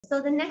So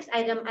the next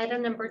item,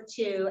 item number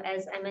 2,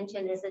 as I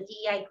mentioned, is the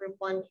DEI Group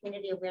 1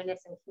 Community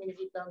Awareness and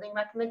Community Building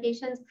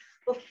recommendations.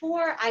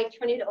 Before I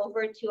turn it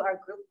over to our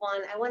Group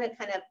 1, I want to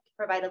kind of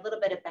provide a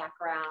little bit of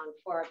background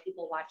for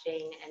people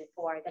watching and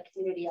for the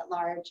community at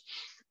large.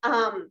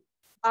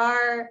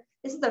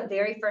 This is the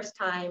very first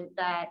time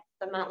that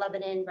the Mount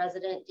Lebanon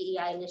resident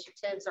DEI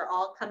initiatives are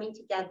all coming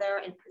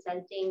together and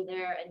presenting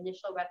their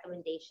initial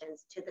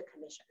recommendations to the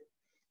commission,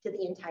 to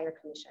the entire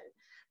commission.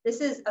 This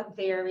is a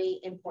very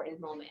important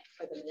moment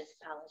for the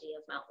municipality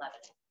of Mount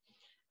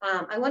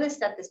Lebanon. I want to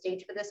set the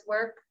stage for this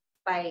work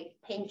by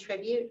paying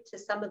tribute to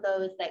some of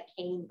those that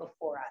came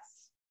before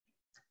us.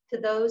 To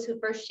those who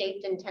first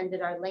shaped and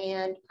tended our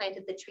land,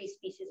 planted the tree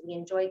species we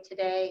enjoy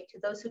today, to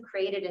those who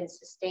created and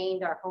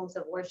sustained our homes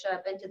of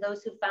worship, and to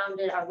those who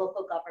founded our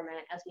local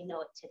government as we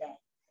know it today.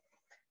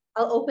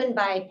 I'll open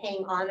by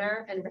paying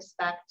honor and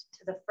respect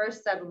to the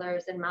first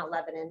settlers in Mount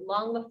Lebanon,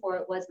 long before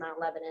it was Mount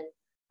Lebanon,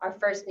 our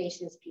First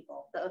Nations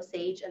people, the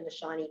Osage and the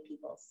Shawnee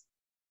peoples.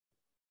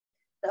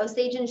 The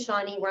Osage and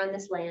Shawnee were on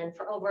this land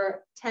for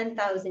over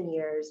 10,000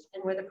 years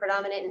and were the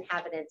predominant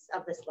inhabitants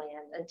of this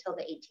land until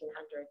the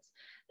 1800s.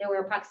 There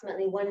were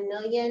approximately 1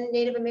 million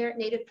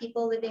Native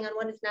people living on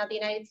what is now the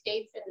United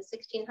States in the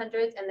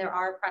 1600s, and there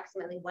are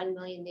approximately 1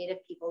 million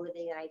Native people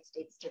living in the United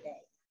States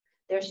today.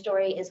 Their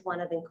story is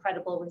one of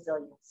incredible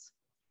resilience.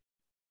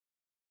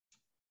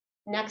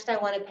 Next, I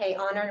want to pay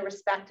honor and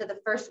respect to the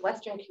first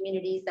Western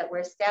communities that were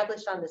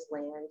established on this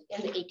land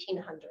in the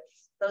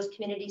 1800s. Those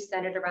communities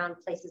centered around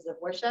places of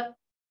worship.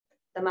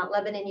 The Mount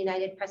Lebanon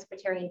United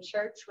Presbyterian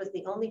Church was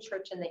the only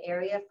church in the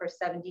area for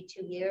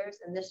 72 years,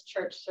 and this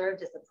church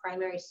served as the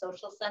primary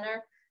social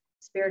center,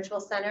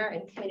 spiritual center,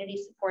 and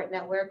community support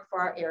network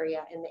for our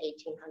area in the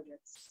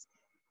 1800s.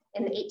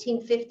 In the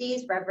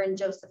 1850s, Reverend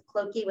Joseph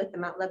Clokey with the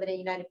Mount Lebanon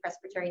United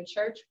Presbyterian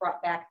Church brought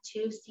back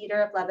 2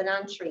 cedar of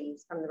Lebanon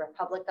trees from the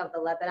Republic of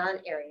the Lebanon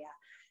area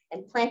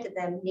and planted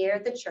them near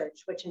the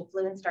church, which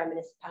influenced our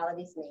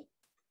municipality's name.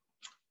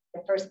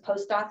 The first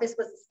post office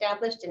was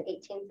established in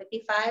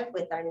 1855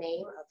 with our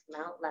name of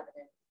Mount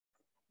Lebanon.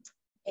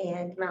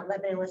 And Mount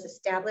Lebanon was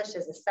established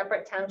as a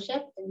separate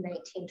township in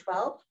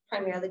 1912,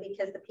 primarily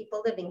because the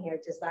people living here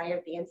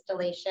desired the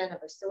installation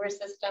of a sewer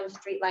system,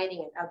 street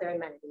lighting, and other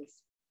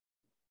amenities.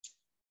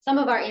 Some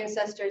of our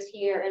ancestors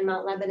here in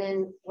Mount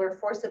Lebanon were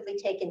forcibly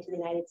taken to the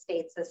United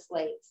States as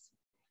slaves.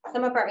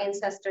 Some of our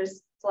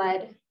ancestors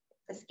fled,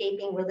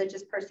 escaping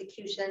religious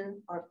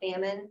persecution or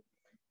famine.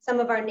 Some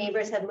of our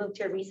neighbors have moved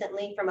here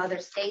recently from other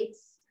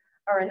states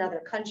or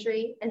another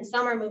country, and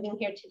some are moving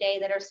here today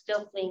that are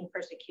still fleeing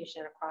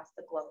persecution across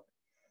the globe.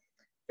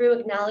 Through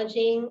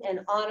acknowledging and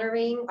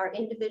honoring our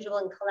individual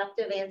and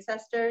collective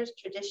ancestors,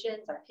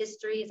 traditions, our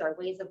histories, our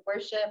ways of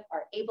worship,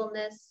 our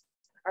ableness,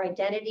 our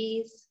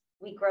identities,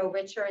 we grow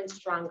richer and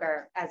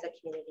stronger as a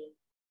community.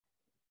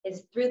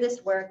 It's through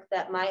this work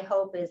that my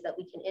hope is that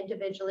we can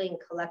individually and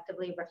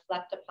collectively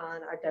reflect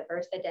upon our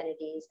diverse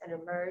identities and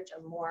emerge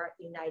a more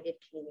united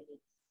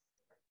community.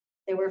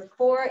 There were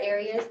 4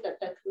 areas that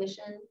the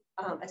commission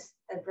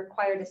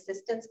required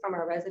assistance from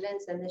our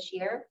residents in this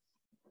year.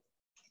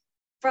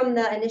 From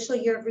the initial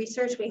year of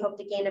research, we hope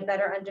to gain a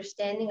better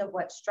understanding of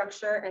what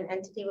structure and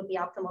entity would be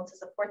optimal to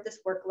support this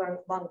work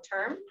long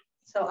term.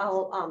 So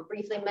I'll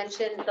briefly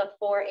mention the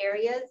 4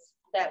 areas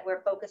that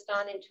we're focused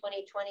on in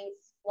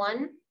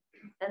 2021,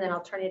 and then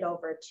I'll turn it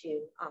over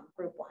to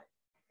Group 1.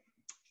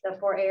 The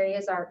 4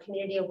 areas are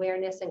community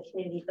awareness and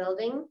community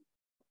building.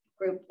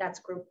 That's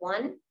Group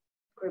 1.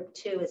 Group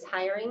 2 is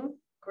hiring.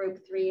 Group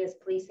 3 is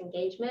police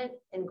engagement,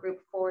 and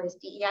Group 4 is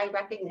DEI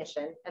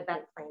recognition,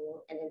 event planning,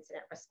 and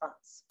incident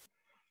response.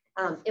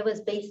 It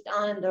was based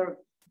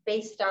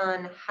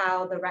on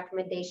how the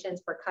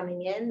recommendations were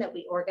coming in that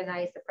we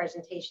organized the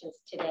presentations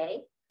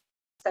today,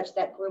 such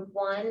that Group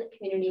 1,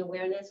 community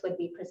awareness, would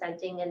be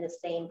presenting in the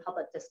same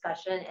public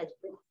discussion as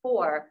Group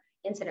 4,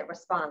 incident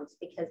response,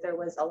 because there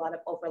was a lot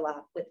of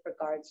overlap with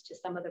regards to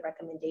some of the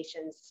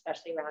recommendations,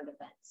 especially around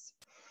events.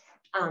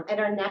 At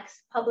our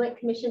next public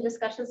commission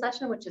discussion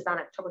session, which is on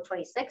October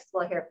 26th,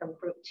 we'll hear from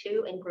Group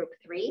 2 and Group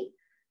 3.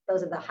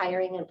 Those are the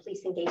hiring and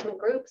police engagement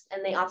groups,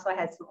 and they also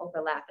had some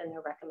overlap in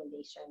their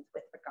recommendations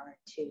with regard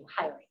to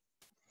hiring.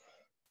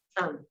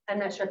 I'm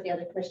not sure if the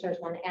other commissioners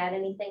want to add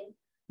anything.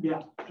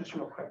 Yeah, just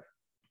real quick.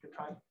 Good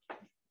time.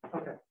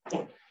 Okay.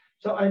 Yeah.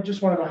 So I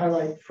just wanted to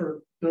highlight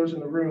for those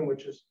in the room,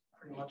 which is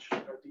pretty much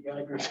our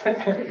DEI groups,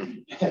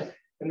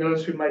 and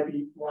those who might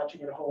be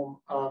watching at home.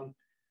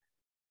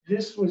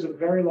 This was a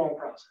very long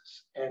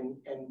process, and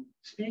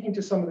speaking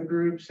to some of the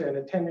groups and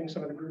attending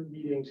some of the group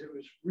meetings, it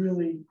was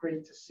really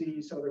great to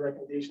see some of the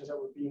recommendations that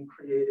were being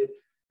created.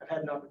 I've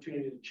had an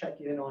opportunity to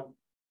check in on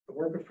the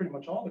work of pretty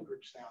much all the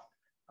groups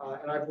now,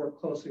 and I've worked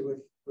closely with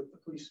the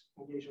police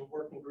engagement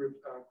working group,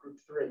 Group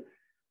 3.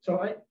 So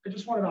I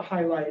just wanted to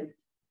highlight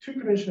 2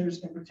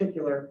 commissioners in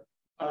particular,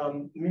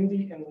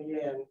 Mindy and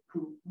Leanne,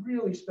 who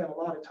really spent a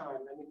lot of time.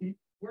 I mean,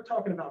 we're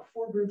talking about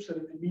 4 groups that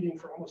have been meeting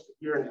for almost a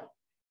year now.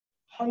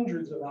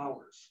 Hundreds of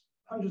hours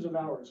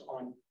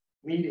on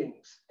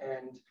meetings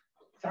and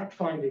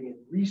fact-finding and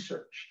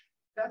research.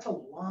 That's a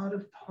lot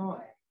of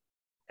time.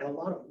 and a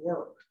lot of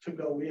work to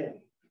go in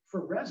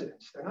for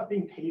residents. They're not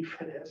being paid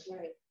for this.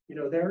 Right. You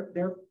know,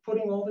 they're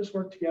putting all this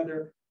work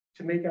together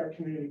to make our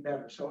community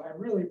better. So I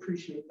really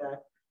appreciate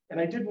that. And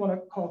I did want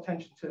to call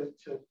attention to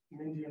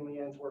Mindy and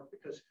Leanne's work,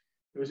 because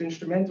it was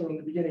instrumental in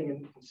the beginning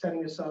in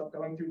setting this up,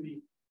 going through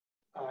the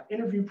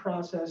interview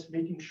process,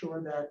 making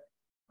sure that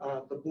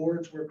the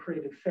boards were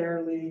created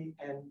fairly,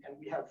 and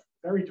we have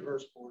very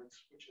diverse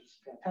boards, which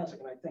is fantastic.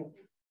 And I think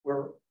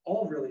we're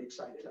all really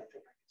excited. I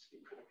think I can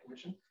speak for the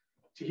commission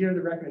to hear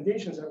the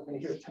recommendations that we're going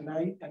to hear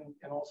tonight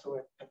and also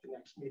at the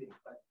next meeting.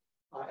 But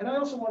and I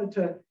also wanted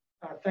to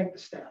thank the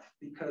staff,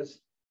 because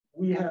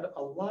we had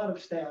a lot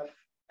of staff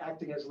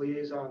acting as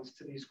liaisons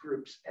to these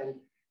groups, and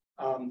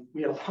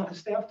we had a lot of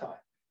staff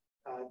time.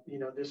 You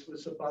know, this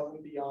was above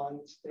and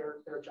beyond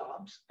their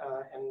jobs,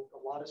 and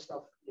a lot of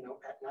stuff, you know,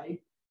 at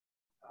night,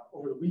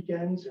 over the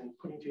weekends, and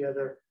putting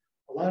together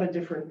a lot of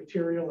different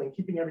material and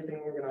keeping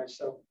everything organized.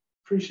 So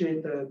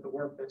appreciate the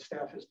work that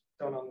staff has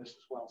done on this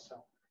as well.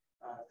 So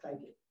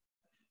thank you.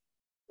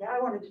 Yeah, I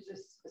wanted to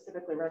just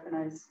specifically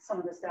recognize some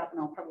of the staff, and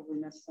I'll probably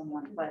miss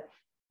someone, but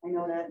I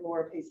know that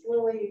Laura Pace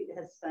Lilly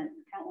has spent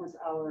countless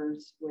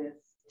hours with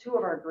 2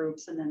 of our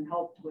groups and then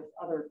helped with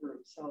other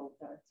groups. So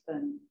that's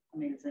been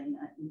amazing.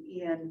 And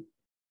Ian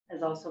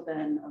has also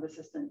been of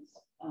assistance,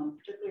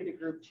 particularly to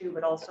group 2,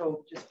 but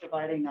also just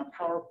providing a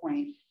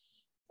PowerPoint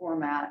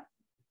format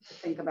to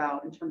think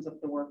about in terms of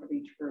the work of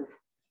each group.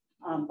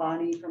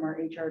 Bonnie from our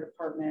HR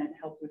department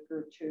helped with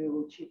group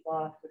 2, Chief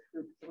Loth with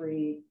group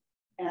 3,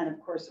 and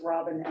of course,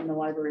 Robin and the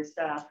library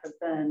staff have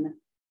been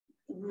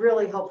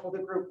really helpful to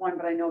group 1,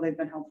 but I know they've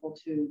been helpful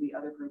to the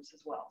other groups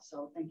as well.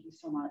 So thank you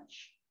so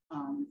much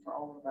for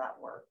all of that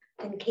work.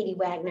 And Katie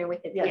Wagner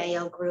with the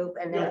PIO group,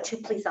 and then 2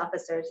 police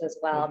officers as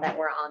well that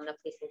were on the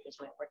police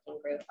engagement working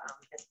group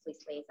as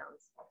police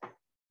liaisons.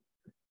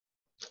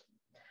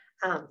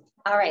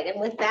 All right, and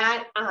with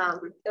that,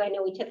 I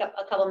know we took up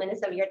a couple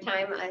minutes of your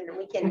time, and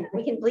we can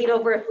bleed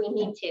over if we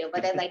need to,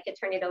 but I'd like to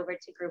turn it over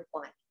to group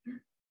 1.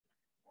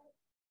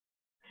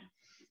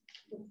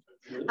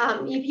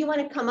 If you want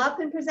to come up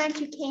and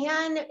present, you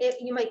can. If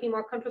you might be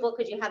more comfortable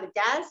because you have a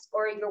desk,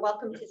 or you're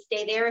welcome to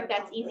stay there if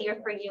that's easier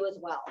for you as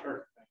well.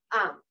 Sure.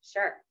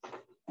 Sure.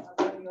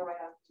 Okay.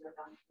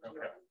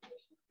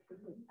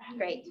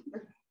 Great.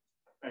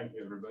 Thank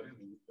you, everybody. Let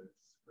me put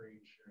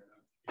screen share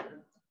up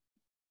here.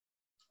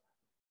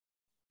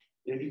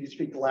 If you can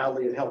speak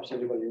loudly, it helps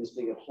anybody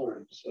listening at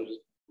home. So just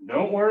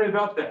Don't worry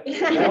about that.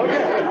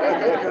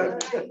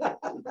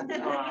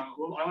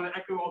 Well, I want to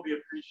echo all the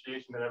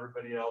appreciation that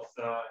everybody else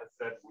has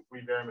said. We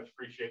very much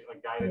appreciate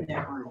guiding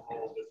through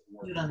all of this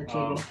work. Put it on the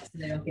table so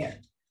they don't get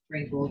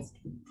wrinkles.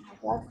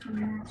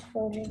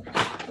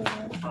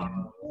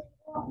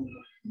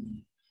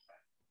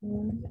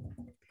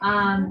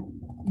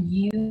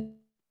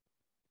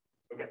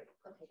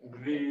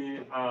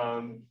 Okay.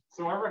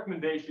 So our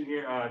recommendation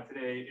here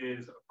today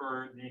is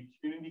for the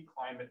Community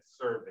Climate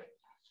Survey.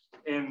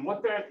 And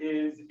what that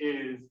is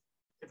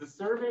it's a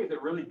survey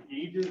that really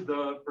gauges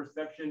the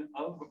perception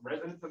of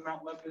residents of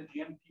Mount Lebanon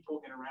and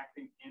people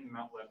interacting in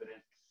Mount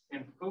Lebanon,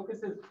 and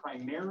focuses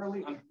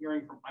primarily on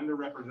hearing from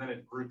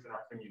underrepresented groups in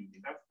our community.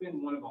 That's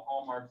been one of the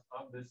hallmarks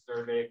of this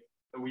survey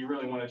that we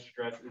really want to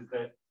stress, is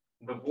that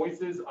the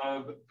voices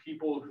of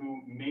people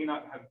who may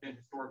not have been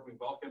historically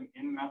welcome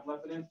in Mount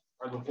Lebanon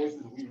are the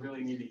voices we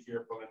really need to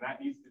hear from, and that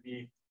needs to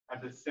be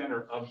at the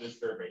center of this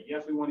survey.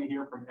 Yes, we want to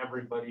hear from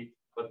everybody,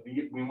 but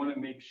we want to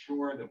make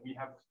sure that we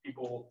have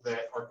people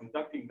that are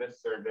conducting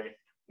this survey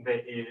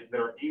that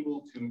are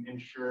able to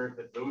ensure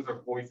that those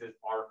voices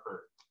are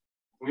heard.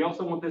 We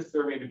also want this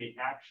survey to be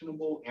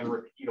actionable and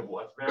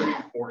repeatable. It's very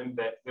important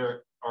that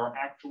there are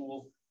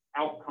actual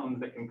outcomes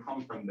that can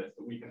come from this,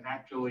 that we can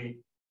actually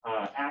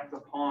act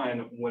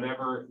upon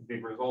whatever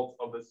the results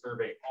of the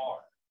survey are.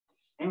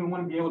 And we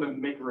want to be able to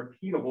make it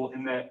repeatable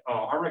in that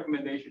our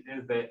recommendation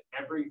is that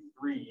every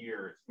 3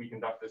 years we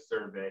conduct this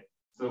survey,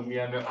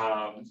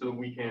 so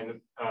we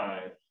can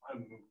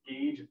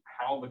gauge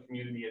how the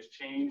community has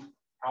changed,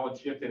 how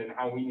it's shifted, and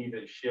how we need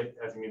to shift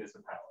as a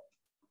municipality.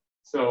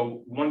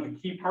 So one of the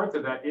key parts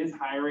of that is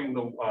hiring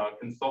the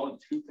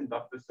consultant to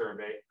conduct the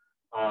survey.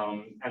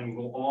 And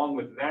along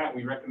with that,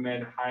 we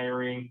recommend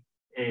hiring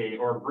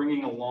or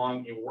bringing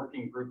along a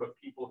working group of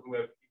people who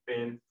have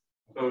been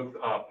both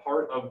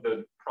part of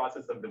the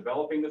process of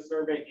developing the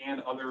survey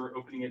and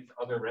opening it to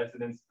other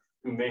residents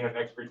who may have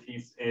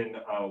expertise in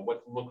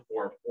what to look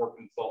for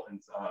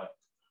consultants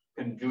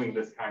in doing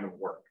this kind of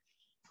work.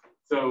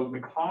 So the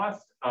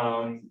cost,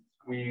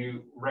 we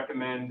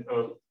recommend,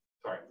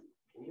 sorry.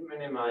 Can you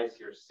minimize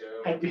your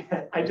Zoom?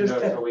 I just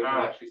so we can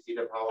actually see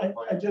the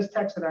PowerPoint. I just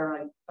texted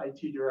our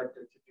IT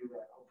director to do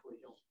that. Hopefully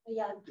he'll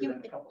Yeah, do that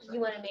in a couple seconds.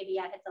 you want to maybe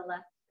hit the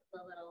left, the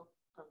little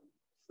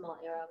small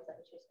arrow, is that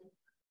what you're saying?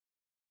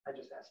 I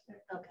just asked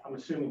Nick. Okay. I'm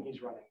assuming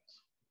he's running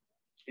this.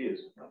 He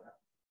is.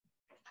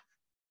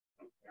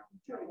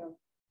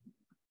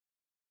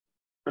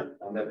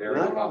 On the very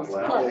top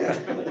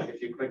left,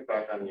 if you click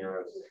back on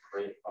your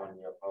screen on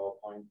your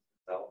PowerPoint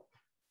itself,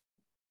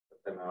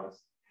 with the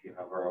mouse, if you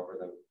hover over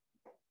the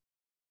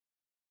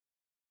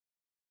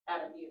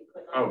Adam, you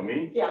click on. Oh,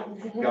 me? Yeah.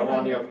 Go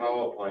on your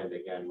PowerPoint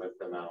again with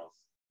the mouse.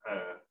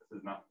 This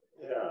is not.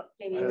 Yeah.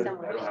 Maybe I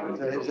somewhere. don't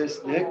have Is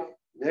this Nick?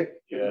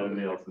 Nick? Yeah,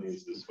 somebody else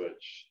needs to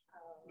switch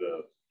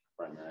the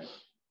primary.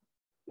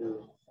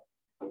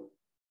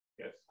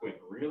 Yes, squint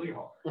really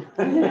hard.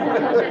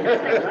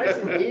 Nice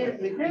and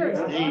neat. The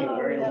parents need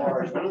very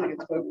large. I don't think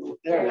it's good.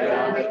 There.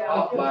 Yeah, we the go.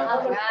 top left,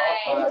 All the top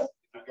right. left.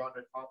 If you go on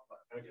the top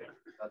left. Okay.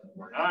 Doesn't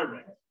work. All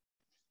right.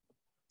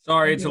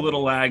 Sorry, it's a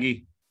little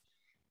laggy.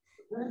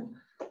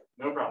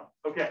 No problem.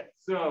 Okay,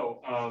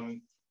 so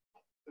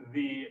as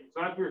we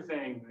were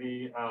saying,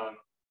 the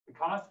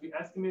cost we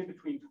estimate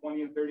between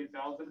 20 and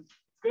 30,000. It's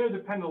going to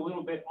depend a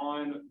little bit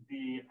on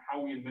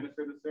how we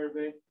administer the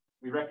survey.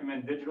 We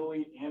recommend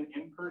digitally and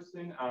in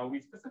person. We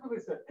specifically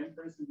said in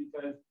person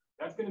because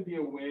that's going to be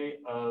a way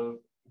of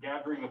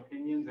gathering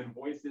opinions and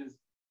voices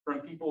from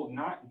people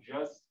not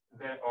just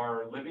that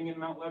are living in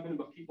Mount Lebanon,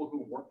 but people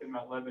who work in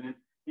Mount Lebanon,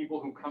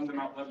 people who come to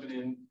Mount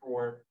Lebanon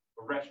for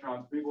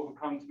restaurants, people who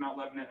come to Mount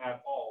Lebanon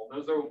at all.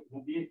 There'll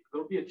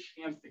be a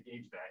chance to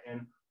gauge that.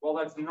 And while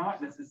that's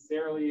not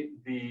necessarily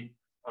going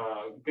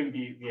to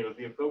be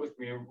the focus,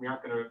 we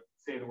aren't going to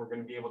say that we're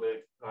going to be able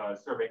to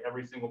survey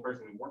every single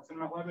person who works in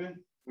Mount Lebanon.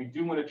 We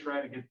do want to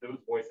try to get those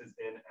voices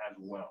in as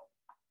well.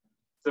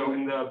 So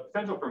in the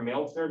potential for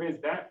mailed surveys,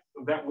 that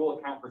will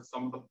account for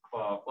some of the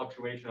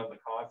fluctuation of the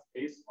cost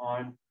based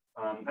on,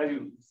 as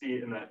you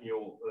see in that,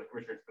 the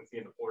commissioners can see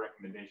in the full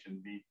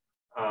recommendation,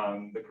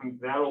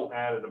 that'll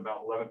add at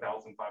about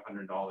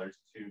 $11,500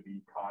 to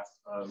the cost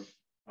of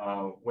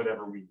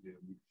whatever we do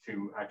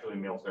to actually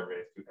mail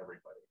surveys to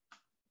everybody.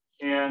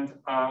 And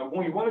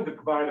we wanted to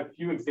provide a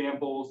few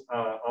examples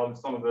of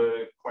some of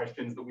the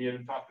questions that we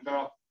had talked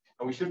about.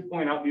 We should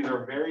point out these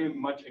are very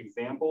much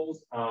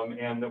examples,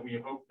 and that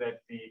we hope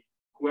that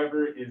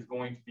whoever is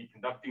going to be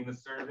conducting the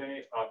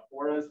survey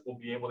for us will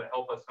be able to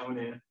help us hone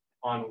in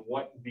on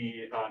what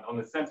on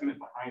the sentiment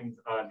behind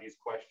these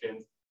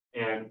questions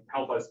and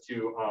help us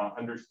to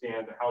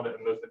understand how to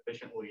most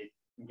efficiently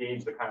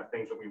gauge the kind of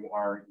things that we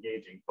are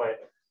gauging.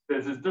 But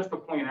this is just to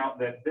point out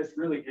that this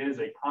really is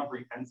a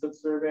comprehensive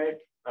survey.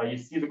 You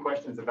see the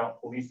questions about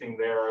policing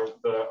there.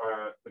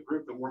 The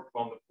group that worked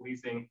on the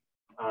policing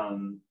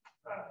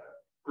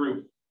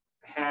group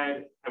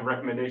had a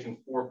recommendation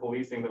for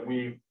policing that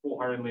we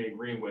wholeheartedly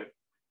agree with,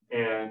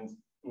 and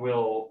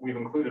we've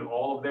included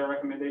all of their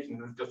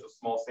recommendations. This is just a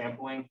small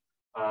sampling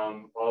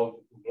of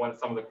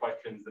some of the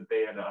questions that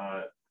they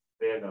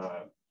had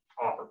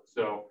offered.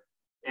 So,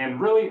 and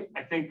really,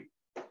 I think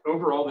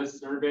overall, this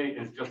survey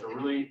is just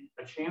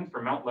a chance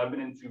for Mount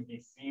Lebanon to be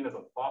seen as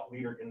a thought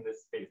leader in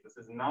this space. This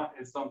is not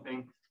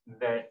something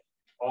that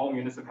all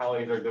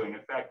municipalities are doing.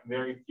 In fact,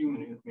 very few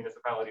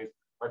municipalities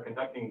are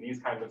conducting these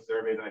kinds of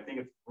surveys. And I think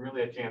it's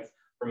really a chance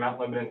for Mount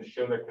Lebanon to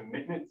show their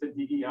commitment to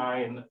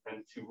DEI and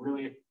to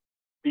really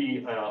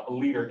be a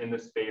leader in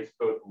this space,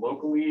 both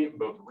locally,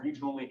 both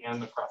regionally,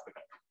 and across the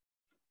country.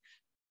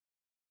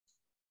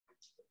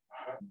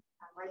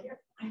 Right here.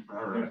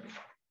 All right.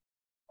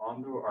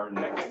 On to our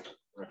next.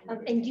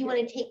 And do you want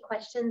to take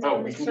questions Oh,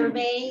 on the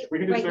survey we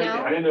can do right survey.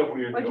 now? I didn't know if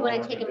we were Or do you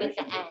want to take them at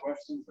the recommendations or end?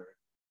 questions, or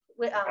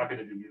happy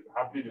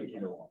to do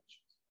either one.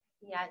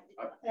 Yeah.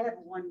 I have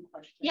one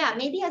question. Yeah,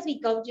 maybe as we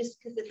go, just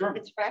because Sure.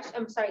 it's fresh.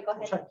 I'm sorry, go I'll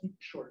ahead. try to keep it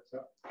short.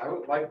 So. I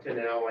would like to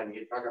know, when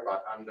you talk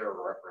about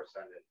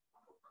underrepresented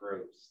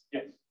groups,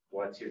 Yes.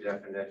 what's your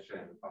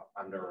definition of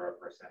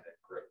underrepresented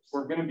groups?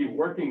 We're going to be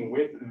working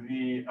with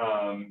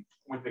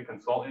the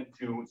consultant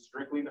to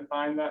strictly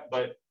define that,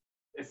 but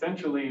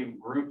essentially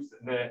groups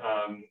that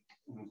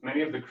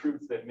many of the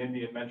groups that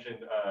Mindy had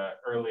mentioned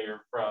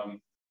earlier from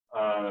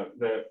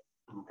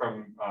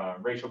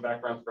racial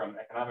backgrounds, from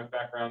economic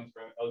backgrounds,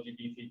 from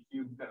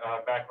LGBTQ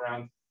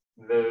backgrounds,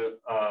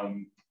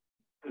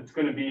 it's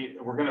going to be,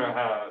 we're going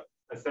to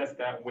assess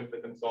that with the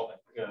consultant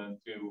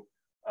to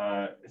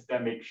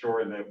make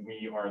sure that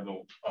we are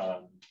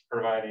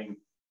providing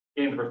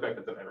in the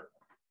perspectives of everyone.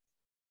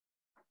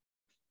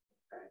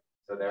 Okay.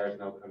 So there is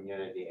no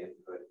community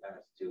input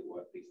as to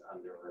what these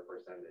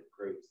underrepresented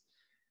groups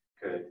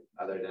could,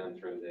 other than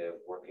through the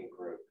working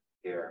group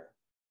here,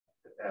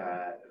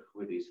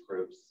 who these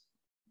groups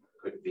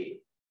could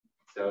be.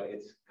 So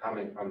it's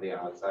coming from the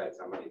outside.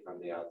 Somebody from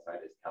the outside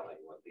is telling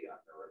what the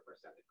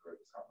underrepresented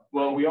groups are.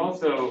 Well, we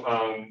also,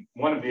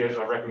 one of the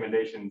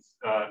recommendations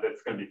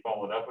that's going to be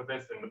followed up with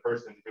this, and the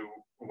person who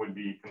would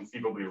be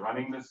conceivably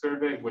running this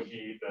survey would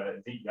be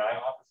the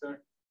DEI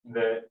officer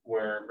that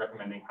we're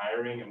recommending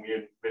hiring, and we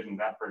envision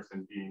that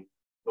person being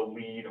the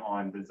lead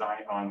on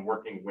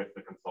working with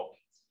the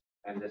consultants.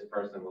 And this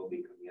person will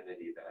be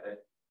community vetted?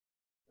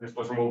 This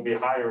person will be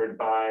hired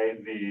by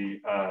the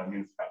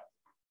municipality.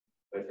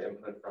 With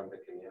input from the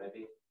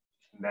community?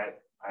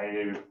 That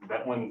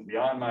one's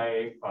beyond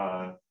my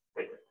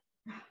favorite.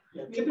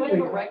 Yeah, One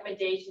of our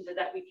recommendations is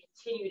that we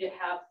continue to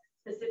have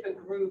specific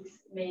groups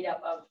made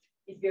up of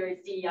these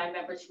various DEI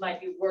members who might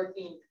be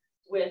working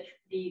with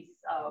these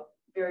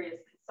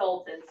various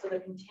consultants. So there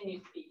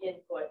continues to be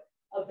input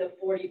of the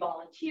 40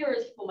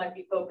 volunteers who might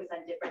be focused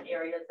on different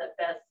areas that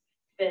best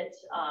fit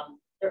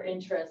their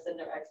interests and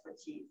their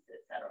expertise,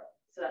 et cetera.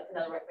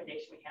 another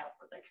recommendation we have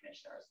for the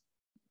commissioners.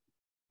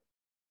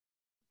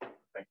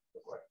 Thank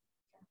you.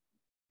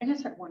 I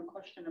just have one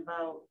question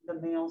about the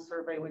mail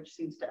survey, which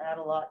seems to add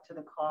a lot to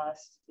the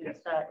cost. Is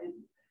that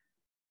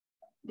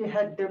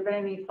had there been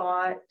any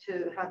thought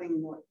to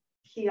having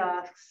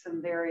kiosks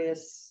in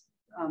various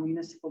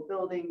municipal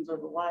buildings or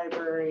the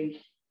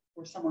library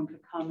where someone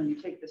could come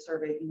and take the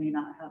survey who may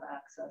not have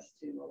access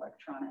to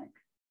electronic?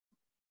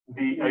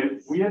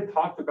 We had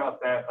talked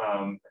about that,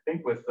 I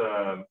think with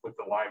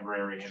the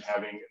library and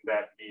having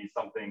that be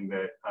something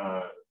that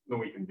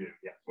we can do.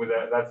 Yeah, with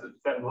that's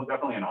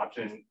definitely an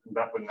option.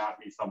 That would not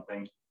be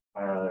something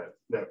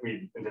that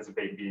we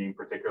anticipate being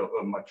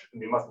much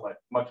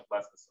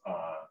less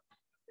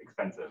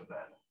expensive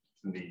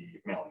than the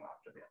mailing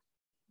option.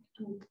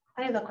 Yeah.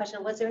 I have a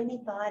question. Was there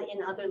any thought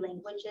in other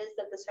languages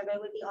that the survey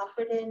would be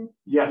offered in?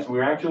 Yes,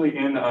 we're actually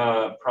in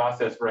a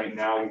process right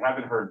now. We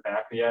haven't heard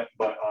back yet,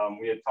 but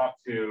we had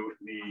talked to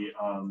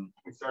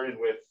we started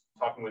with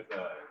talking with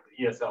the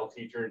ESL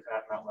teachers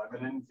at Mount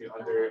Lebanon to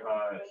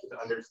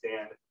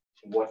understand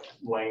what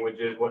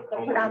languages, what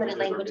predominant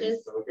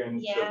languages are being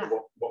spoken, yeah.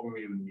 so what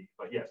we would need.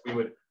 But yes, we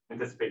would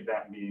anticipate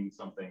that being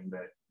something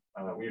that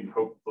we would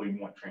hopefully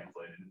want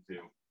translated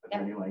into as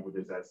many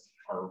languages as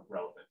are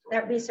relevant.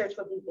 That research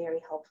would be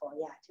very helpful,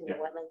 yeah, to know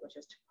what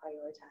languages to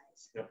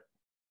prioritize. Yeah.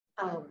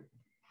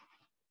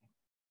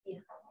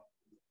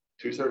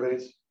 2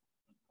 surveys?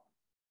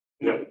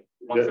 No,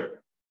 1 survey.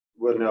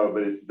 Well, no,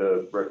 but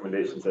the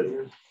recommendation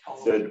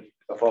said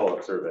a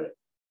follow-up survey.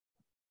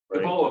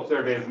 Right? The follow-up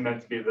survey is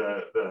meant to be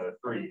the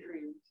 3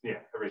 years. Yeah,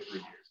 every 3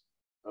 years.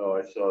 Oh,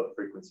 I saw the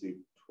frequency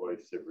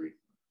twice every.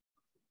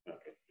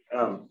 Okay.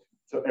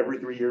 So every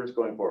 3 years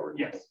going forward.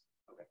 Yes.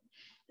 Okay.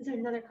 Is there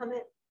another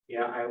comment?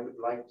 Yeah, I would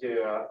like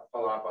to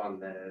follow up on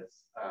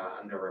this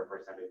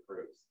underrepresented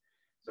groups.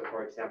 So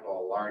for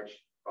example, a large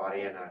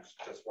body, and I've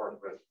just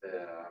worked with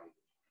the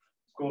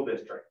school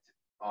district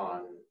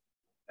on,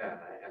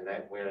 and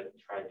that we're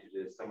trying to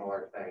do a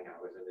similar thing.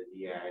 I was in the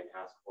DEI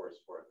task force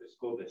for the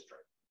school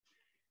district.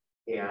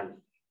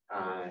 And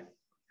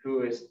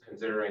who is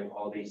considering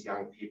all these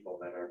young people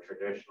that are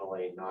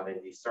traditionally not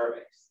in these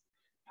surveys?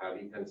 Have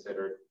you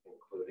considered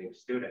including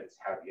students?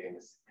 Have you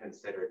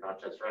considered not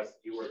just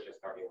you were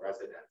just talking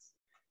residents?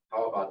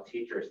 How about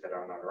teachers that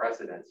are not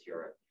residents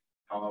here?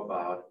 How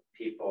about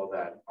people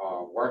that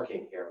are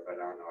working here but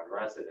are not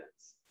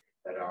residents?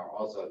 That are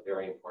also a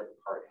very important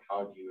part.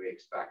 How do you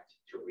expect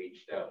to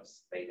reach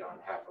those? They don't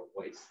have a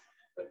voice,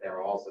 but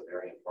they're also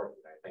very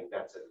important. I think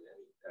that's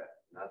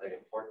another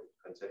important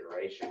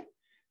consideration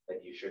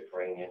that you should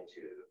bring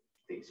into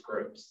these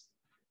groups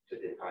to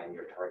define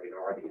your target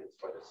audience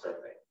for the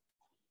survey.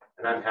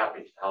 And I'm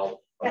happy to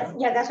help. That's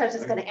what I was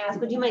just going to ask.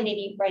 Would you mind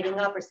maybe writing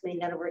up or sending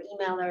that over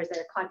email, or is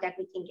there a contact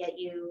we can get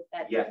you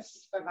that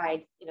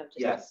provide,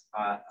 just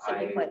some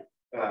input?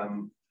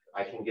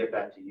 I can give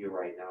that to you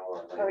right now.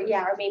 Or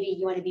maybe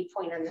you want to be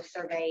pointed on the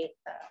survey,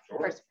 the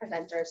first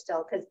presenter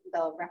still, because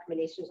the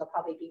recommendations will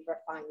probably be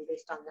refined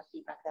based on the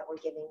feedback that we're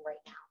giving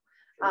right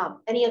now.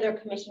 Any other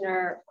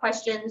commissioner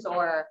questions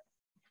or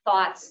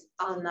thoughts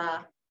on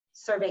the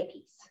survey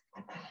piece?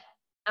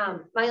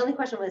 My only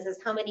question was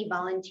how many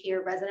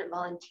resident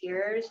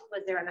volunteers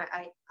was there, and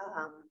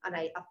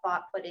a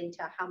thought put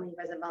into how many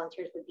resident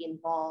volunteers would be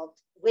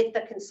involved with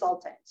the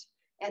consultant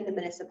and the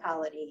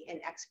municipality in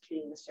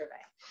executing the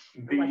survey.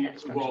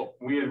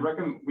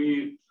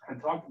 We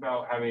had talked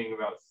about having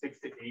about 6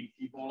 to 8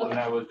 people, and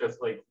that was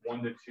just like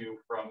 1 to 2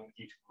 from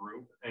each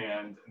group,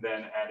 and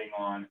then adding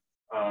on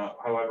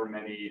however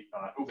many,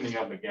 opening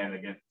up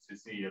again to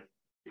see if,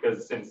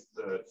 because since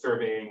the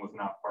surveying was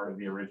not part of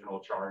the original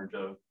charge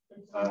of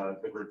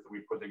the groups that we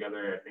put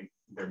together, I think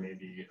there may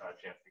be a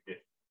chance to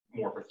get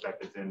more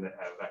perspectives in that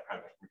have that kind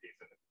of expertise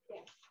in it.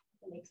 Yeah,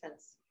 that makes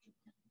sense.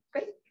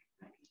 Great.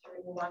 Shall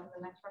we move on to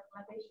the next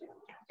recommendation?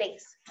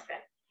 Thanks. Okay.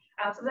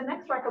 So the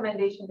next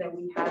recommendation that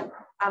we have,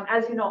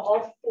 as you know,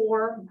 all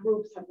 4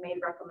 groups have made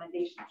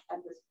recommendations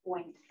at this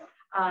point.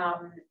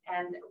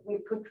 And we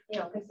could,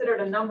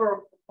 considered a number of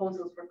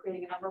proposals. We're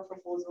creating a number of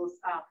proposals.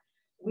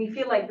 We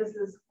feel like this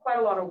is quite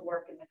a lot of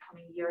work in the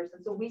coming years.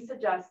 And so we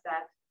suggest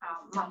that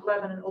Mount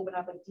Lebanon open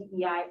up a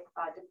DEI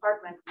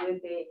department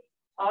with a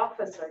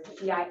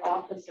DEI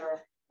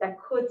officer that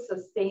could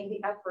sustain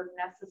the effort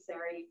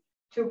necessary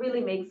to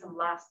really make some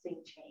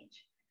lasting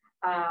change.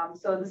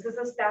 So this is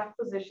a staff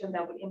position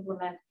that would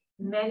implement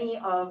many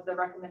of the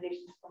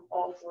recommendations from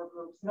all 4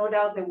 groups. No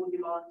doubt there will be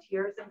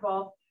volunteers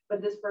involved,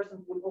 but this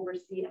person would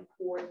oversee and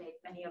coordinate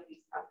many of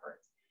these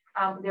efforts.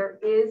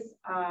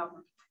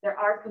 There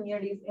are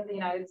communities in the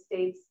United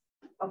States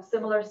of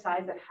similar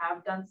size that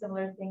have done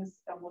similar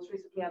things. Most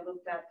recently, I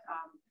looked at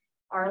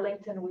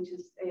Arlington, which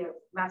is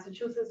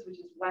Massachusetts, which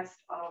is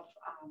west of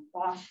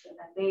Boston,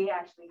 and they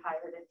actually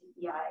hired a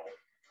DEI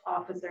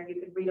officer, and you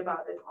can read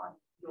about it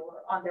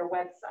on their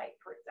website,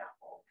 for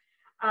example.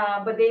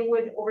 But they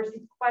would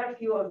oversee quite a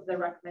few of the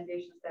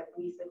recommendations that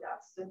we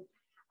suggest.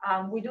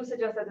 We do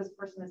suggest that this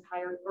person is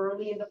hired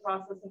early in the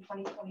process in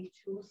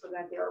 2022, so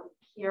that they're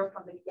here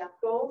from the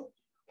get-go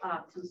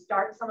to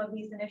start some of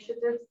these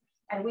initiatives.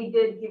 And we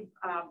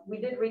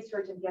did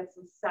research and get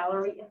some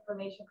salary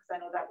information because I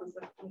know that was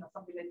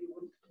something that you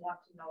would want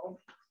to know.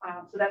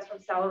 So that's from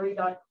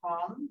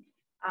salary.com.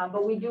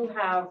 But we do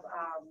have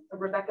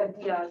Rebecca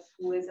Diaz,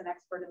 who is an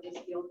expert in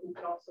this field, who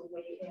could also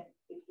weigh in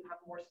if you have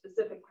more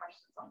specific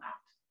questions on that.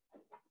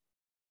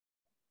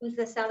 Was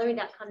the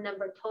salary.com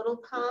number total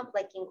comp,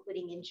 like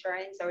including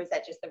insurance, or is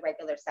that just the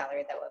regular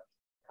salary that would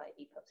probably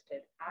be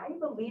posted? I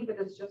believe it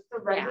is just the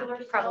regular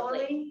probably.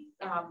 salary.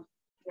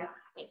 Yeah.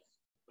 Thanks.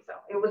 So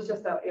it was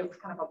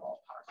kind of a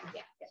ballpark.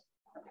 Yeah.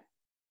 Okay.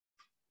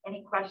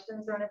 Any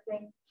questions or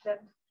anything?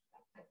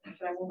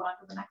 Should I move on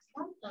to the next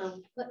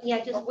one?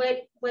 Yeah, just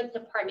what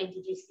department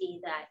did you see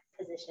that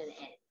position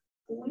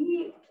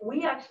in?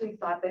 We actually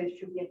thought that it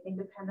should be an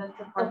independent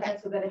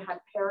department so that it had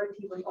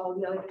parity with all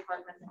the other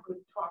departments and could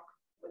talk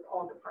with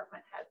all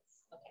department heads.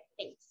 Okay,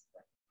 thanks.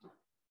 All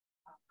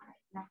right,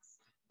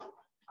 next.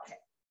 Okay.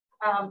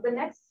 The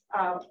next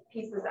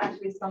piece is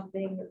actually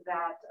something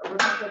that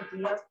Rebecca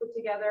Diaz put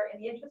together.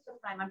 In the interest of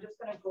time, I'm just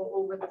going to go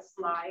over the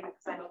slide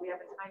because I know we have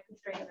a time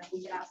constraint and then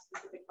we can ask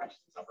specific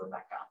questions of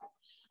Rebecca.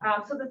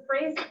 So the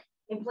phrase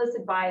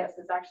implicit bias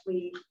is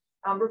actually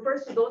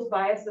refers to those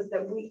biases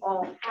that we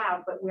all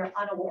have, but we're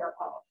unaware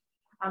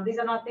of. These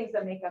are not things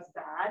that make us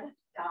bad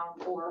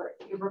or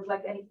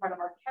reflect any part of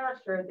our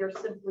character. They're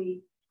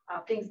simply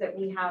things that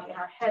we have in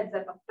our heads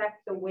that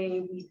affect the way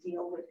we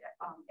deal with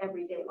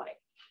everyday life.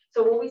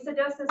 So what we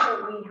suggest is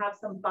that we have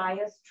some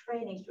bias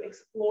training to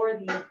explore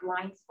these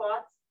blind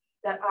spots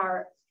that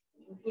are,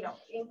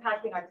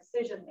 impacting our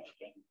decision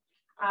making.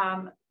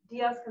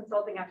 Diaz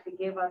Consulting actually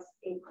gave us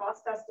a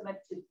cost estimate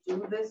to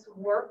do this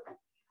work.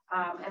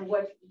 And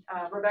what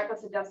Rebecca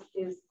suggests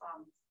is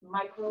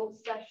micro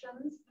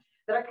sessions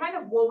that are kind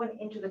of woven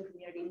into the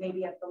community,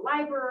 maybe at the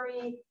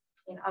library,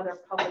 in other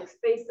public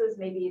spaces,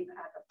 maybe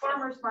at the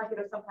farmer's market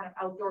or some kind of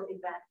outdoor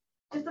event.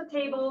 Just a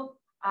table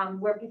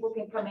where people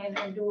can come in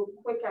and do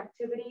quick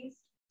activities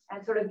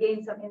and sort of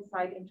gain some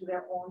insight into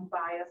their own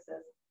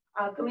biases.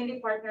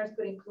 Community partners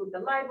could include the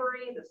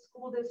library, the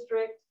school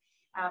district,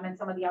 and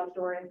some of the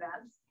outdoor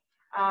events.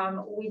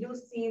 We do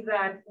see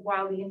that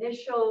while the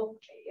initial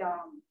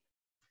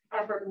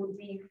effort would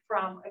be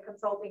from a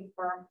consulting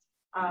firm,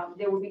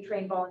 there would be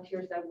trained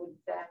volunteers that would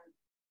then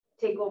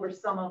take over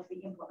some of the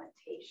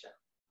implementation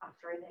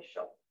after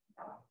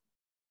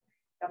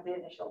the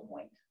initial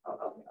point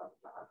of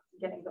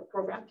getting the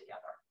program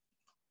together.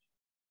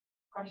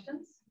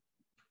 Questions?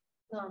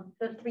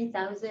 The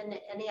 3,000,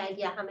 any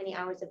idea how many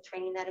hours of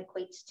training that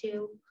equates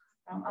to?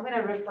 I'm going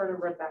to refer to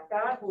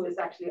Rebecca, who is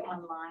actually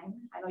online.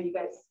 I know you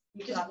guys,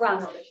 you cannot know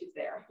that she's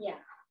there. Yeah.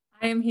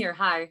 I am here.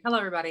 Hi. Hello,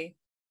 everybody.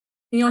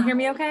 Can you all hear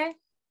me okay?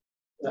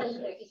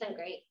 You sound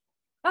great.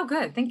 Oh,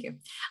 good. Thank you.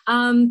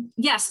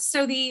 Yes.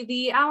 So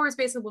the hours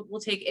basically will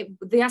take it,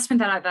 the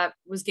estimate that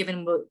was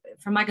given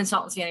from my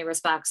consultancy in any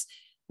respects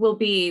will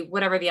be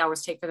whatever the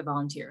hours take for the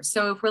volunteers.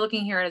 So if we're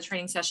looking here at a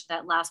training session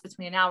that lasts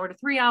between an hour to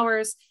 3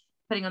 hours,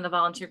 depending on the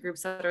volunteer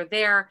groups that are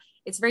there,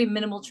 it's very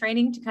minimal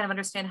training to kind of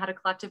understand how to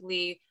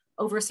collectively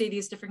oversee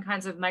these different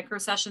kinds of micro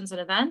sessions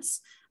and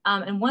events.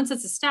 And once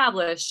it's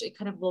established, it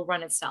kind of will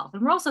run itself.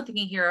 And we're also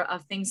thinking here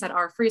of things that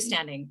are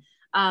freestanding,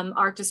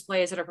 art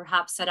displays that are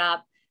perhaps set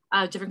up,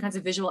 different kinds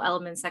of visual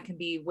elements that can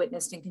be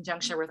witnessed in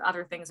conjunction with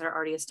other things that are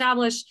already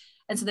established.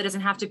 And so that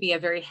doesn't have to be a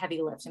very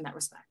heavy lift in that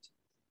respect.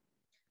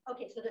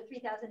 Okay, so the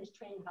 3,000 is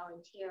training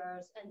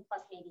volunteers and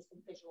plus maybe some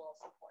visual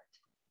support.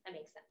 That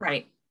makes sense.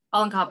 Right,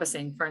 all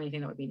encompassing for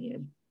anything that would be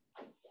needed.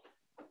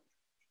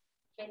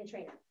 Train the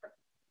trainer.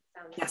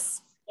 Sounds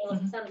yes.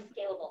 Sounds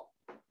scalable.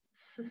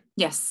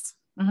 Yes.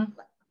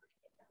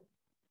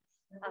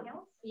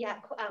 Yeah,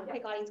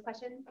 quick audience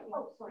question.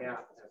 Oh, sorry. Yeah,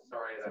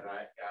 sorry that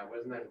I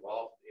wasn't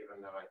involved,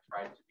 even though I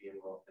tried to be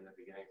involved in the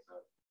beginning, so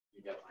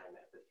you get mine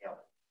at the tail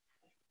end.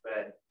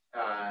 But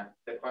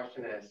the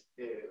question is,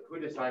 who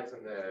decides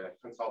on the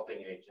consulting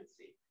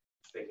agency?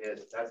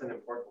 Because that's an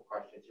important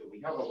question too.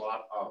 We have a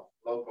lot of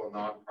local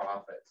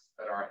nonprofits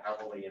that are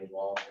heavily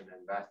involved and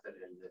invested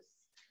in this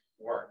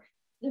work.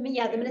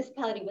 Yeah, the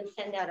municipality would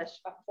send out a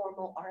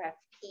formal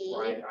RFP,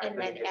 right, and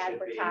then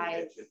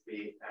advertise. It should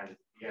be, and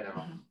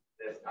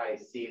this, I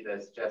see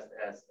this just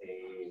as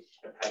a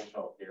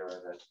potential here,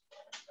 that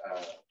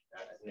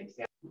as an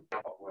example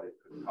of what it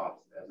could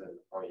cost as an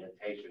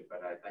orientation,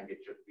 but I think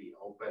it should be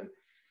open,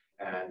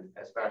 and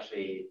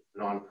especially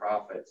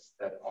nonprofits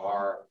that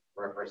are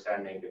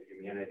representing the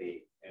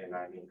community, and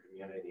I mean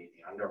community,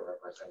 the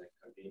underrepresented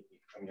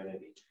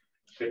community,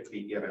 should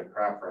be given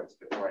preference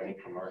before any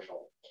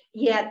commercial.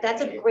 Yeah,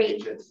 that's a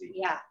great agency.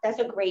 Yeah, that's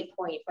a great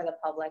point for the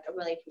public. I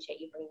really appreciate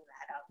you bringing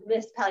that up. The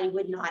municipality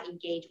would not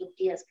engage with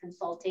Diaz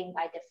Consulting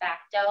by de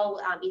facto,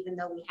 even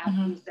though we have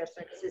used their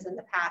services in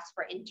the past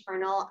for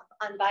internal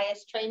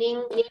unbiased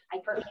training. I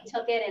personally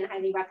took it and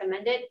highly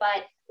recommend it,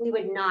 but we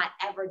would not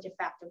ever de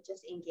facto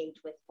just engage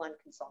with one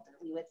consultant.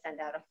 We would send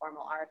out a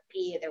formal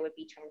RFP. There would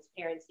be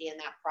transparency in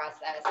that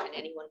process, and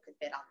anyone could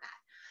bid on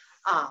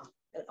that.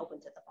 Open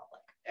to the public.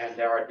 And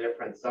there are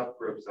different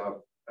subgroups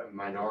of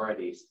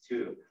minorities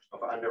too,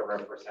 of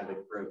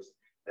underrepresented groups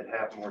that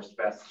have more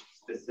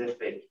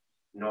specific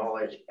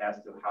knowledge as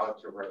to how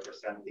to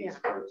represent these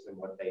groups and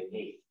what they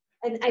need.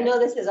 And I know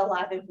this is a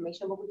lot of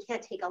information, but we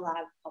can't take a lot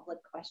of public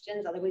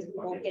questions. Otherwise, we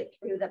won't get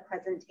through the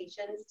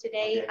presentations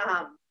today.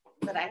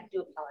 But I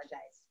do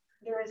apologize.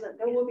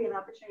 There will be an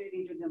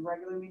opportunity during the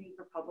regular meeting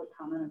for public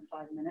comment in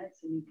 5 minutes,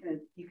 and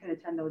you can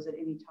attend those at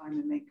any time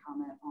and make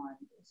comment on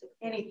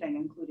anything,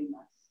 including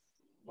this.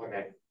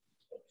 Okay.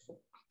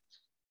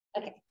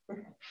 Okay.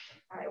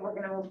 All right, we're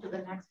going to move to the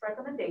next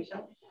recommendation.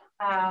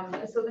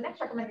 So the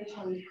next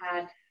recommendation we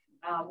had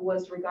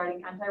was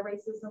regarding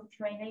anti-racism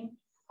training.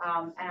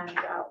 And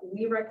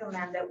we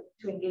recommend that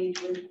to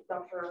engage with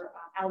Dr.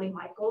 Ally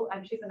Michael,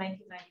 and she's a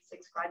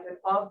 1996 graduate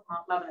of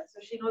Mount Lebanon. So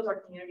she knows our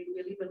community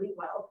really, really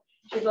well.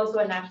 She's also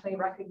a nationally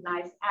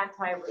recognized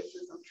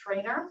anti-racism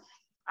trainer.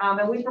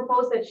 And we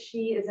propose that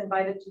she is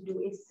invited to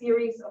do a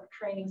series of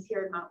trainings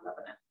here at Mount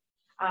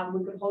Lebanon.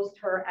 We could host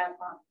her at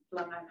Mount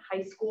Lebanon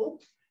High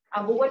School.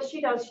 But what she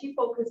does, she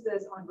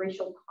focuses on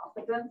racial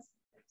competence.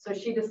 So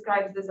she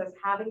describes this as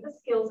having the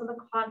skills and the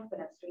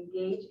confidence to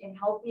engage in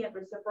healthy and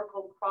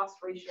reciprocal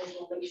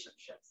cross-racial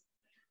relationships.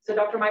 So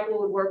Dr. Michael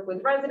would work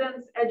with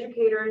residents,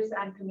 educators,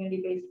 and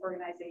community-based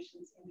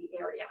organizations in the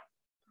area.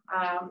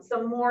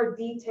 Some more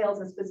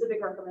details and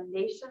specific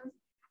recommendations.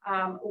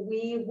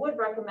 We would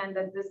recommend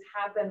that this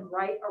happen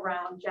right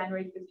around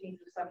January 15th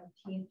through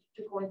 17th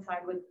to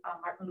coincide with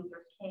Martin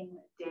Luther King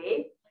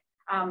Day.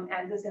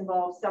 And this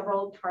involves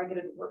several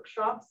targeted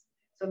workshops.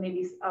 So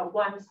maybe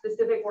one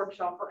specific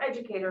workshop for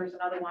educators,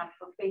 another one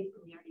for faith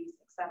communities,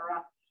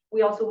 etc.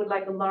 We also would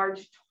like a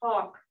large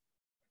talk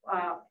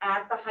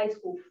at the high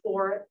school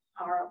for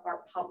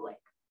our public,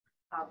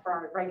 for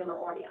our regular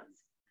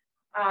audience.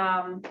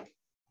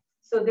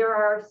 So there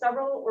are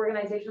several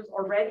organizations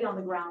already on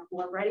the ground who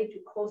are ready to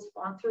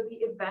co-sponsor the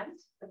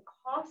event. The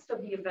cost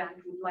of the event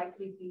would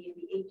likely be in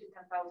the $8,000 to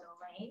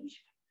 $10,000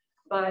 range.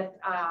 But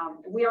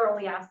we are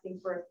only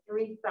asking for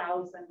 $3,000 in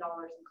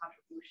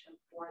contribution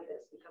for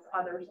this because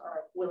others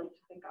are willing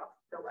to pick up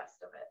the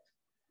rest of it.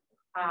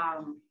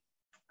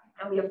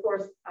 And we, of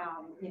course,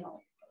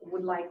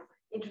 would like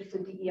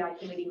interested DEI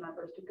committee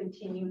members to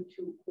continue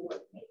to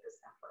coordinate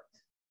this effort.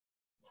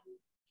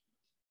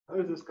 How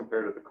does this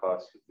compare to the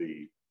cost of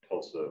the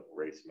Tulsa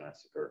race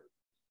massacre?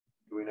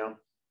 Do we know?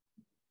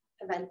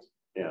 Event.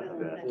 Yeah,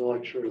 the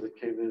lecturer that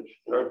came in.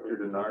 Dr.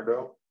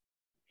 DiNardo.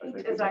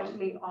 He is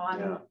actually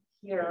on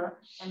here,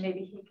 and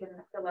maybe he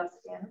can fill us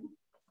in.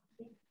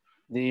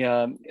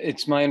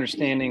 It's my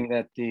understanding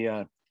that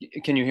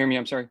can you hear me?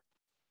 I'm sorry.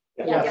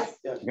 Yes.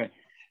 Okay.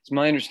 It's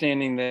my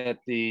understanding that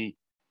the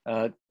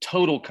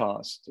total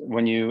cost,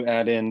 when you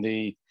add in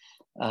the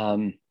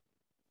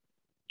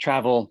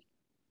travel,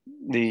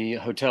 the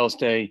hotel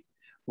stay,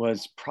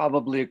 was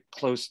probably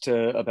close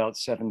to about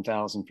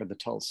 $7,000 for the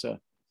Tulsa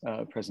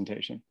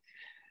presentation.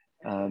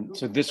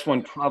 So this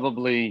one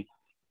probably,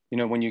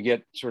 when you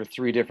get sort of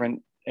 3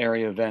 different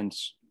area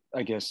events,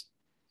 I guess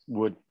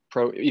would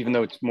even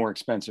though it's more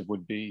expensive,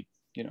 would be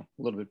a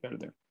little bit better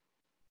there.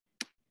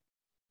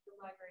 The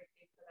library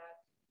paid for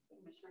that,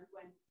 Commissioner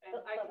Quinn,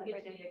 and I can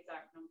get you the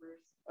exact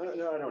numbers.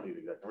 No, I don't need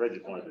exact. I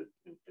just wanted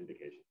an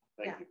indication.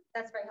 Thank you.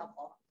 That's very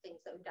helpful.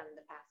 Things that we've done in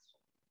the past.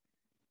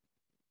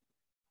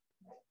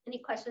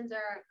 Any questions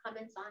or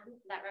comments on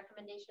that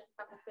recommendation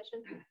from the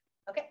commission?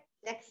 Okay,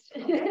 next.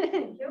 Okay,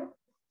 thank you.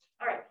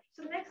 All right.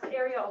 So the next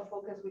area of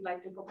focus we'd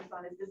like to focus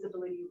on is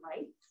disability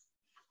rights.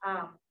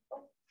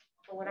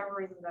 For whatever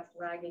reason, that's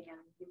lagging and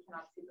you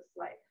cannot see the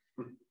slide.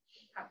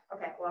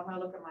 Okay, well, I'm going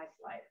to look at my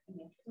slide in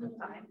the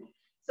interest of time.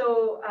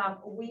 So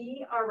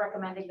we are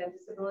recommending that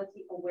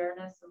Disability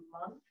Awareness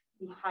Month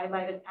be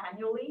highlighted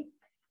annually.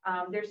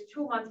 There's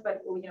 2 months,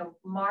 but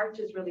March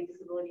is really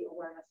Disability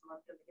Awareness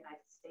Month in the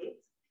United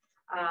States.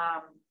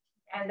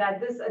 And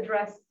that this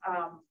address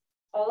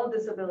all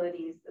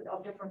disabilities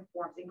of different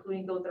forms,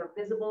 including those that are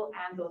visible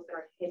and those that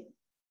are hidden.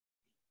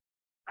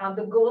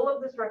 The goal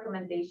of this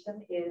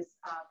recommendation is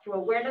through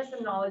awareness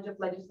and knowledge of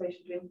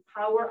legislation to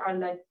empower our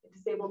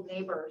disabled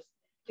neighbors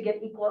to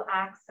get equal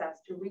access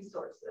to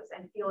resources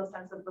and feel a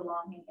sense of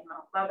belonging in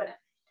Mount Lebanon.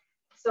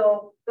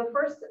 So the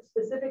first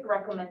specific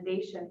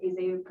recommendation is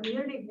a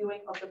community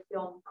viewing of the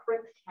film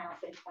Crip Camp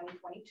in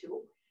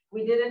 2022.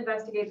 We did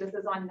investigate, this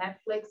is on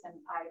Netflix, and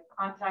I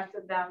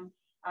contacted them.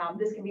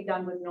 This can be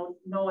done with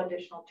no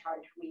additional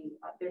charge.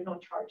 There's no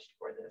charge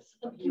for this.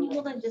 Can you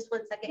hold on just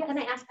 1 second? Yes. Can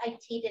I ask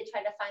IT to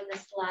try to find the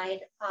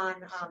slide on?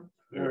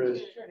 There it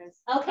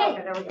is. Okay,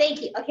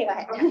 thank you. Okay, go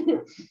ahead. Okay.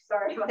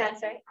 Sorry.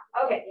 That's right.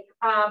 Okay,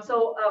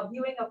 so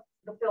viewing of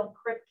the film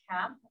Crip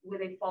Camp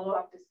with a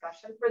follow-up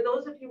discussion. For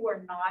those of you who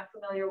are not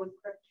familiar with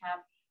Crip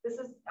Camp, this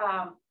is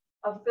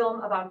a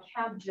film about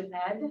Camp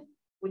Jened,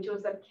 which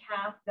was a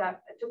camp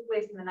that took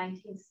place in the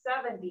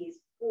 1970s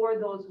for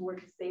those who were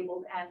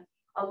disabled. And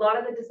a lot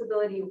of the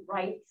disability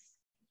rights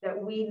that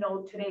we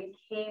know today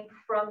came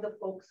from the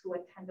folks who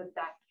attended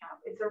that camp.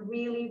 It's a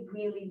really,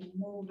 really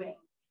moving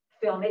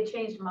film. It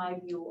changed my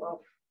view of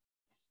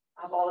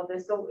all of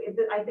this. So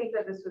I think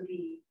that this would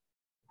be,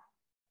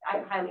 I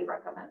highly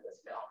recommend this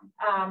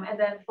film. And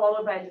then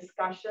followed by a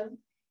discussion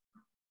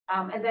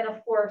And then,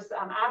 of course,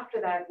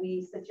 after that,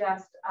 we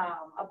suggest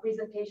a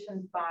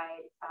presentation by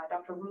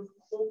Dr. Ruth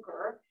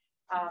Holker.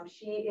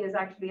 She is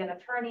actually an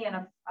attorney and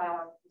a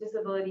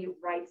disability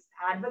rights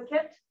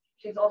advocate.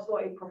 She's also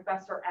a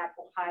professor at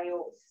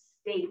Ohio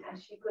State, and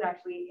she could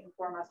actually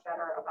inform us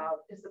better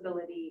about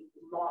disability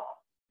law.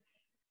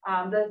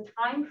 The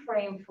time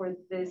frame for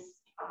this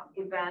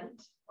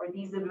event or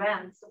these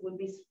events would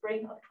be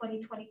spring of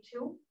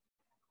 2022.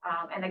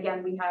 And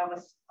again, we have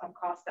a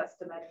cost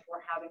estimate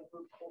for having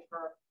Ruth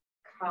Holker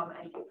come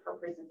and give her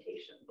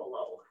presentation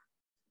below.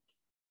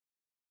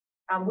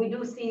 We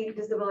do see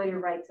disability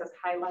rights as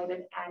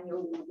highlighted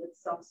annually with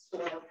some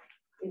sort of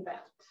event.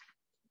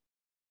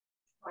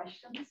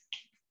 Questions?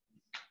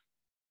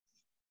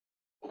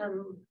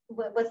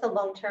 What's the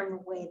long-term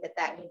way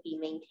that would be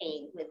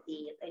maintained? With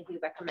the, you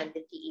recommend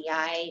the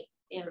DEI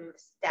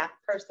staff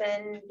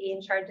person be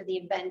in charge of the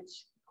event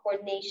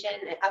coordination?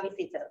 And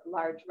obviously, it's a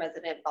large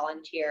resident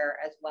volunteer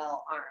as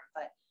well arm,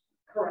 but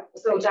correct.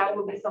 So that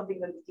would be something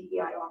that the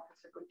DEI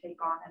officer could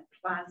take on and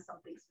plan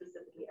something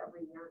specifically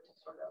every year to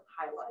sort of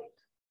highlight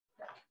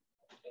that.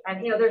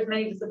 And there's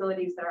many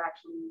disabilities that are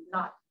actually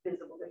not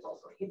visible. There's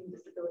also hidden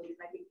disabilities,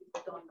 and I think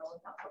people don't know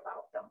enough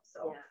about them.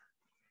 So. Yeah.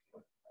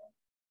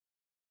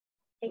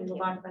 Thank you.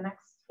 Move on to the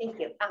next. Thank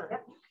you.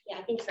 Yeah,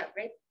 I think so,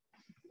 right?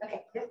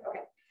 Okay. Yes.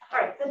 Okay. All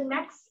right. The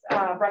next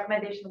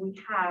recommendation we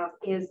have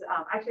is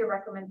actually a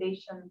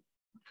recommendation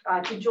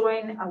to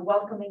join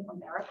Welcoming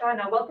America.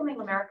 Now,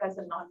 Welcoming America is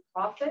a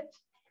nonprofit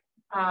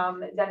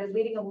that is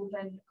leading a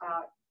movement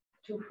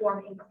to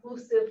form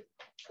inclusive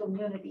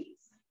communities.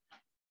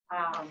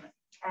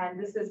 And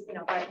this is,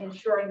 by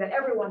ensuring that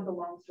everyone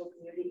belongs to a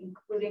community,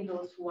 including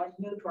those who are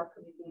new to our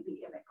community,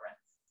 the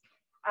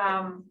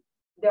immigrants.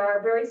 There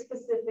are very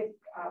specific,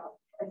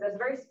 there's a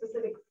very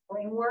specific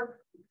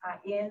framework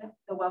in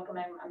the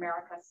Welcoming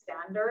America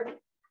standard.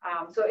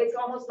 So it's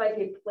almost like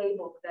a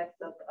playbook that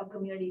a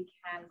community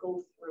can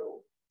go through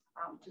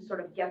to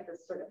sort of get the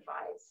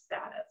certified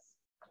status.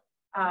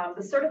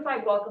 The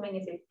certified welcoming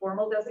is a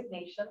formal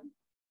designation.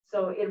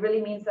 So it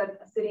really means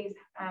that cities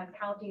and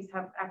counties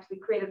have actually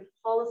created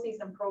policies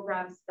and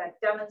programs that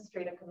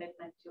demonstrate a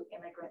commitment to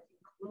immigrant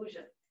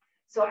inclusion.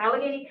 So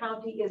Allegheny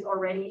County is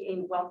already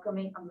a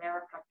Welcoming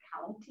America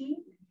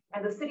county,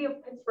 and the city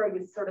of Pittsburgh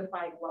is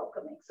certified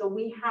welcoming. So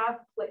we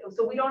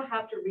don't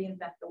have to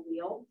reinvent the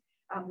wheel.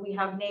 We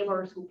have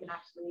neighbors who can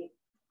actually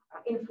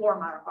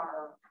inform our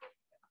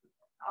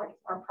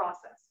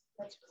process.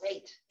 That's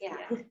great. Yeah.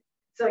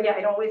 So yeah,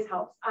 it always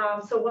helps.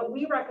 So what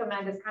we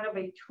recommend is kind of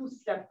a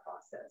two-step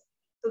process.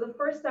 So the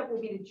first step will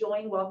be to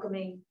join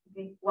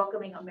the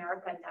Welcoming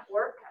America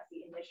network as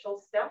the initial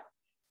step.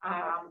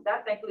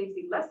 That thankfully is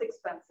the less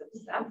expensive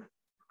step.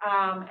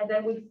 And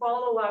then we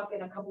follow up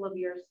in a couple of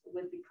years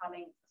with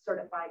becoming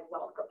certified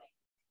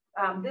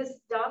welcoming. This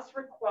does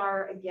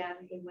require,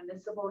 again, a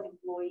municipal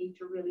employee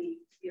to really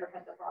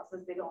spearhead the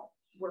process. They don't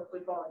work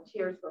with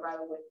volunteers, but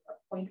rather with a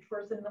point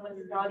person in the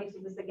municipality. So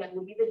this again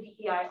will be the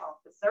DEI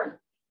officer.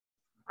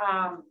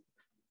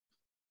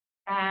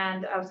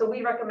 So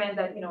we recommend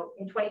that,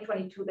 in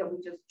 2022 that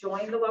we just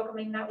join the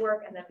Welcoming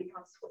Network and then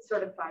become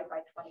certified by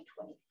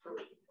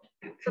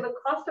 2023. So the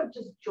cost of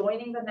just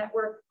joining the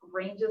network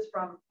ranges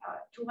from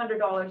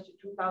 $200 to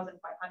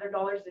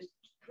 $2,500. There's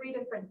 3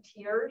 different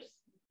tiers,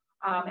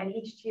 and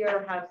each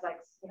tier has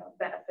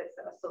benefits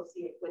that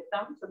associate with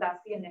them. So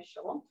that's the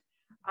initial.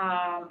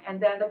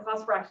 And then the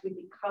cost for actually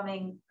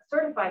becoming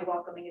certified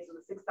welcoming is in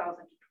the $6,000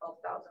 to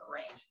 $12,000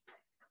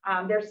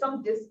 range. There's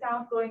some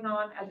discount going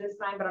on at this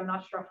time, but I'm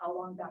not sure how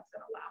long that's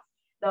going to last.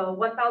 The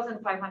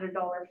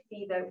 $1,500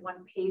 fee that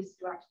one pays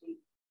to actually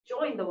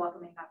join the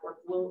Welcoming Network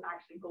will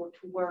actually go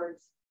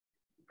towards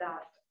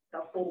the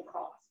whole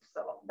cost.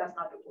 So that's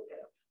not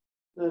duplicative.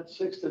 That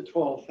 6,000 to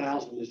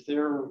 12,000, is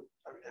there,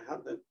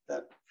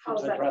 that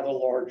seems like rather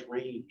large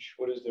range.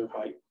 What is there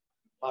by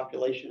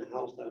population?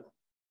 How's that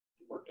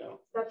worked out?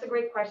 That's a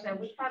great question. And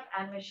we have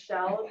Anne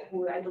Michelle,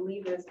 who I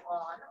believe is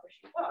on, or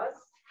she was,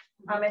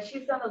 and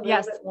she's done a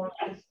little bit more.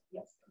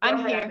 Yes,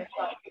 I'm here.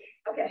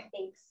 Okay,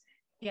 thanks.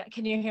 Yeah,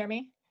 can you hear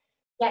me?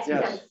 Yes,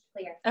 yes.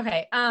 Clear.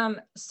 Okay,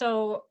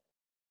 so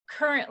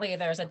currently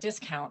there's a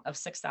discount of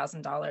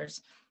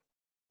 $6,000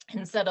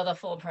 instead of the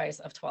full price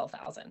of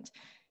 $12,000.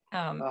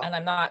 And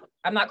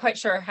I'm not quite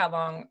sure how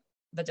long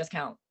the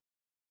discount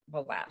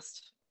will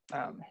last.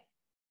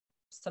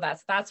 So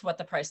that's what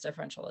the price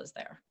differential is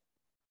there.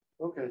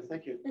 Okay,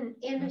 thank you.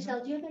 And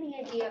Michelle, do you have any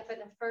idea for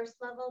the first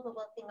level, the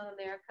Welcoming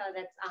America,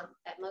 that's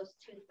at most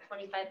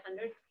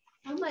 $2,500?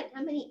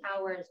 How many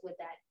hours would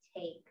that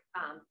take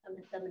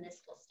the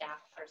municipal staff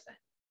person?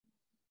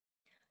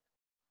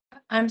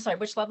 I'm sorry,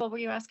 which level were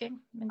you asking?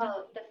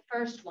 Oh, the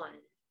first one.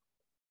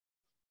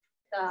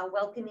 The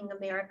Welcoming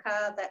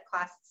America that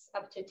costs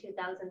up to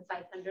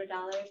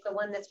 $2,500, the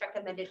one that's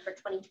recommended for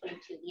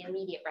 2022, the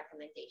immediate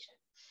recommendation.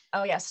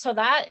 Oh yes, so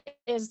that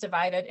is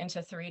divided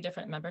into 3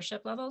 different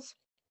membership levels.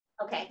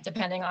 Okay.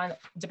 Depending on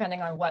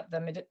what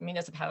the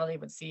municipality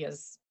would see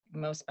as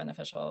most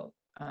beneficial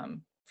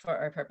for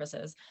our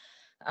purposes.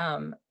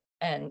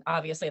 And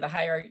obviously, the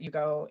higher you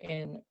go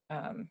in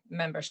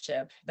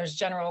membership, there's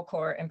general,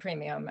 core, and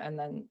premium. And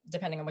then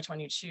depending on which one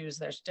you choose,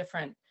 there's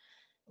different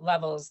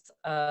levels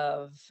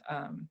of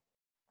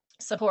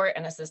support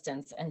and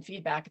assistance and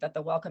feedback that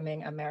the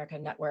Welcoming America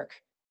Network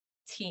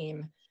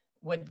team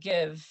would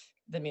give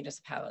the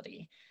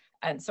municipality.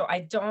 And so I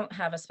don't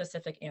have a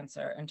specific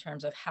answer in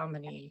terms of how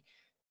many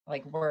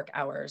like work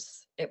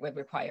hours it would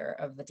require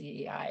of the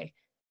DEI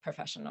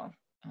professional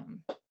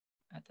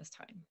at this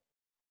time.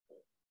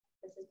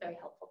 This is very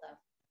helpful though.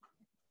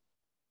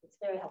 It's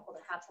very helpful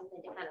to have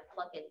something to kind of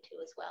plug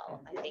into as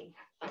well. I think,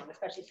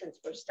 especially since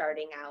we're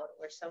starting out,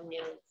 we're so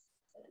new,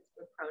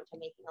 we're prone to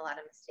making a lot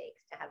of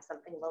mistakes. To have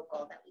something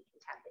local that we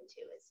can tap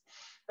into is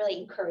really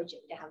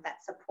encouraging to have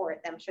that support.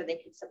 I'm sure they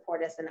could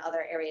support us in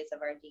other areas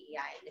of our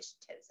DEI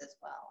initiatives as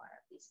well, or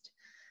at least,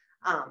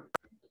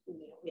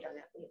 we don't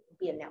have to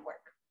be a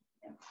network.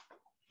 Yeah.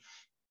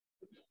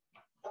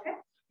 Okay.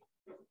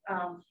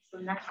 So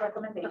next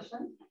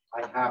recommendation.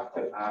 I have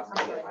to ask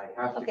you, I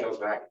have to go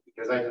back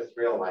because I just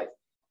realized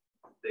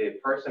the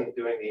person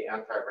doing the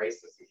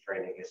anti-racism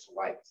training is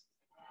white.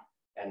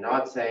 And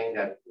not saying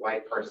that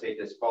white per se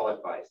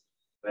disqualifies,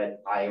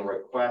 but I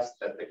request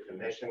that the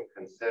commission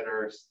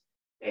considers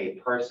a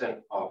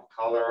person of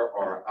color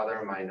or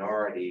other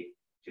minority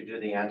to do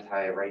the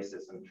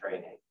anti-racism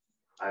training.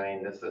 I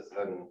mean, this is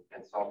an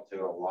insult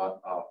to a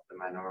lot of the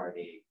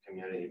minority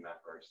community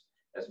members,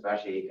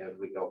 especially if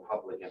we go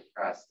public and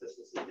press, this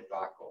is a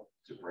debacle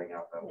to bring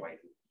up a white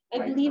I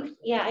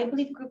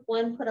believe group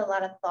one put a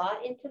lot of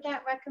thought into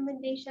that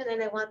recommendation,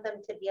 and I want them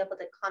to be able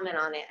to comment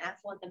on it. I also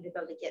want them to be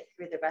able to get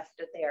through the rest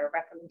of their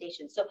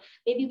recommendations. So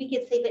maybe we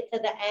could save it to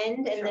the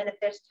end, and then if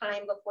there's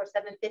time before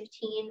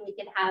 7:15, we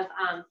could have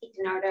Pete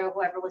DiNardo or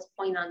whoever was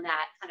point on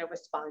that kind of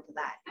respond to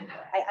that.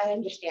 I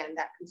understand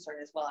that concern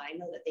as well. I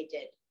know that they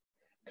did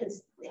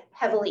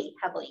heavily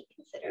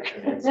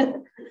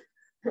consider.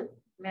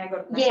 May I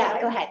go to the next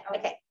slide? Go ahead.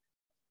 Okay.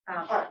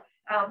 All right.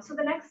 So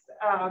the next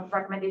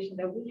recommendation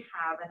that we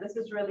have, and this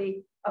is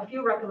really a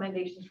few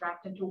recommendations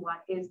wrapped into one,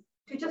 is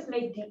to just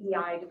make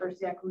DEI,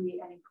 diversity, equity,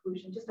 and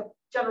inclusion, just a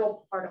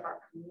general part of our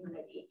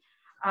community.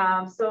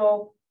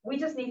 So we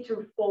just need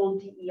to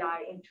fold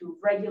DEI into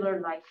regular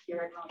life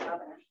here at Mount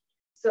Lebanon.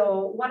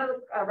 So one of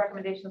the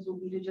recommendations will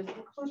be to just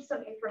include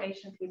some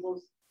information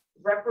tables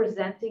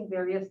representing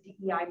various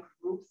DEI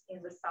groups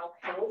in the South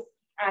Hills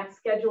at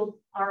scheduled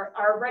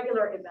our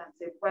regular events,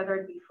 whether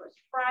it be First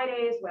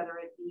Fridays, whether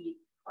it be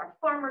our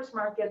farmers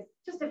markets,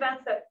 just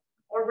events that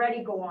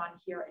already go on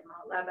here in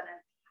Mount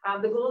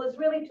Lebanon. The goal is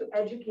really to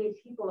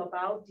educate people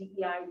about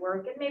DEI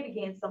work and maybe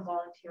gain some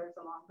volunteers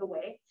along the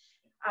way.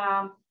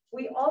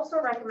 We also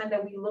recommend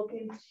that we look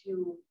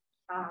into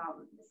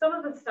some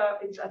of the stuff,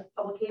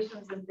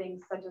 publications and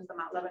things such as the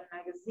Mount Lebanon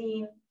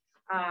magazine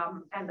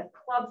and the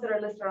clubs that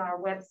are listed on our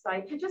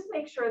website to just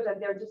make sure that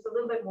they're just a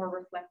little bit more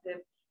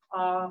reflective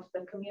of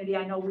the community.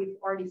 I know we've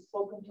already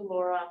spoken to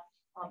Laura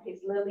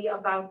Pace Lilly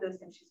about this,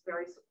 and she's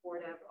very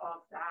supportive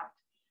of that.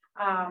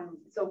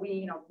 So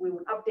we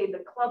would update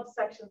the club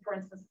section, for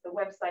instance, the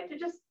website to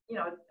just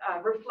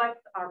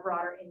reflect our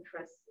broader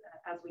interests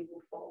as we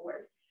move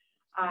forward.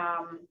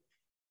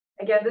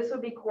 Again, this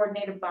would be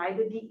coordinated by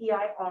the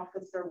DEI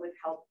officer with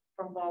help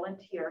from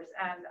volunteers.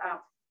 And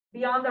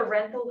beyond the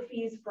rental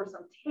fees for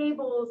some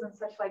tables and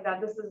such like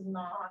that, this is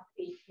not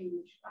a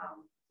huge,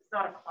 it's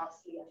not a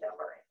costly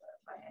endeavor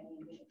by any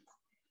means.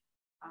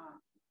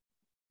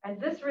 And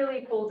this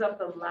really pulls up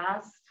the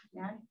last,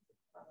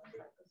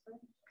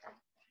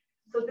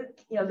 so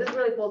this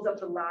really pulls up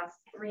the last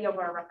three of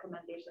our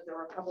recommendations. There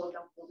were a couple of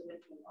them pulled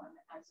into one.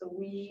 And so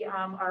we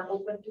are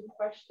open to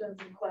questions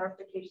and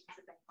clarifications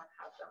if anyone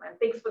has them. And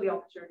thanks for the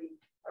opportunity,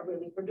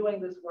 really, for doing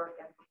this work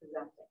and for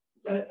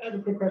presenting. I have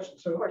a quick question.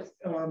 So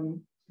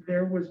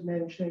there was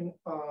mention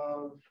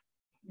of,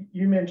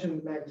 you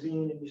mentioned the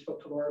magazine and you spoke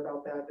to Laura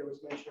about that. There was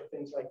mention of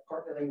things like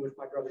partnering with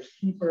My Brother's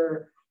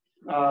Keeper,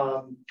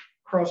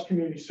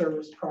 cross-community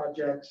service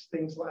projects,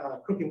 things like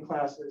cooking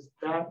classes.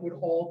 That would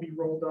all be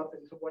rolled up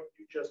into what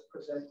you just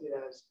presented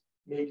as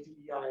make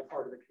DEI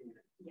part of the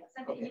community. Yes,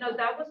 and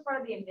that was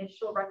part of the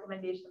initial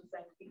recommendations.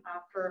 And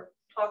after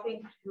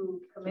talking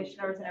to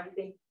commissioners and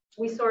everything,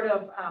 we sort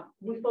of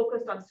we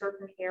focused on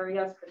certain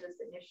areas for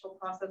this initial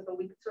process, but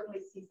we could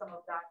certainly see some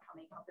of that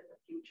coming up in the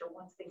future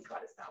once things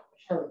got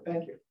established. Sure,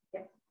 thank you.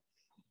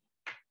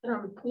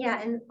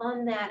 Yeah. And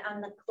on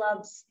the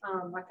club's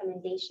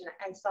recommendation,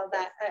 I saw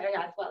that,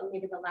 well,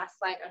 maybe the last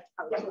slide,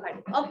 probably too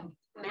hard. Oh,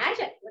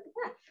 magic, look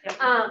at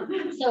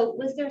that. So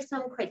was there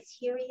some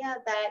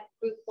criteria that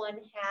group one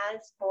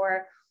has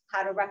for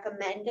how to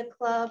recommend a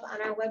club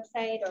on our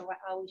website, or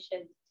how we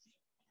should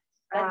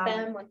vet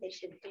them, what they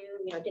should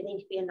do? Do they need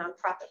to be a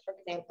nonprofit, for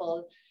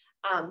example?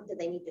 Do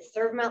they need to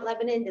serve Mount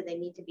Lebanon? Do they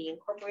need to be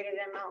incorporated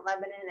in Mount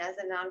Lebanon as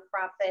a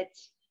nonprofit?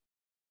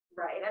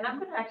 Right, and I'm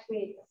going to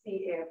actually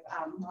see if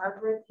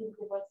Margaret can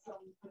give us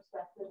some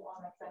perspective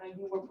on it. I know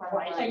you were part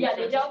of Yeah,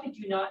 they definitely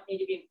do not need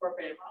to be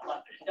incorporated in Mount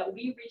Lebanon. Now,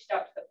 we reached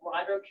out to the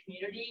broader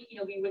community.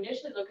 We would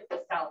initially look at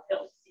the South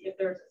Hills, see if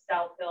there's a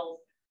South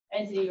Hills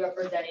entity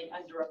representing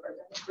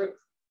underrepresented groups.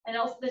 And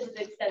also to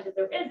the extent that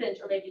there isn't,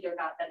 or maybe they're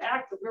not that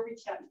active, we're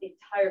reaching out to the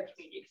entire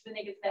community because we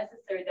think it's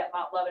necessary that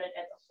Mount Lebanon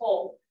as a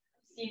whole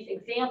sees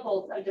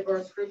examples of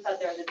diverse groups out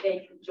there that they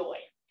can join.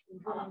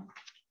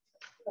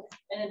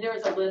 And then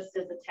there's a list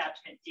as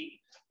attachment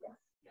D.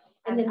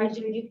 And then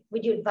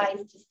would you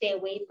advise to stay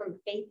away from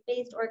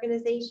faith-based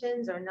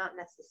organizations or not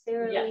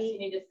necessarily? Yes, you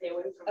need to stay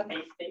away from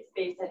faith-based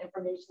based on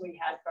information we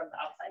had from the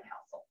outside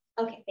council.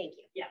 Okay, thank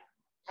you. Yeah.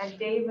 And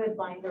David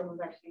Binder, who's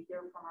actually here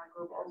from our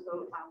group,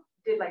 also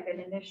did like an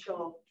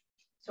initial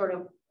sort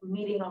of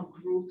meeting of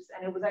groups,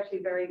 and it was actually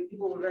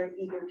people were very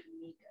eager to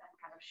meet and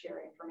kind of share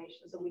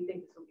information. So we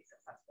think this will be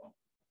successful.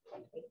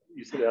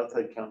 You said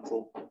outside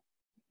counsel.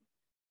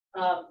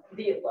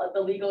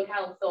 The legal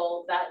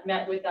counsel that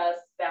met with us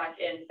back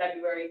in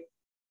February.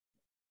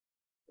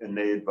 And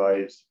they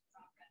advised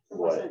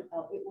what? It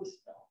was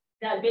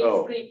That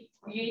basically,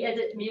 you as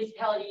a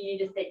municipality, you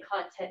need to stay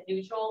content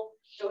neutral.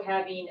 So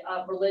having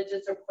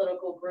religious or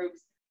political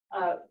groups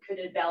could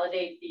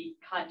invalidate the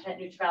content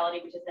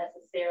neutrality, which is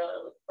necessary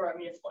for a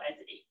municipal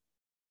entity.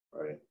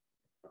 Right.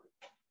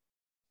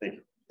 Thank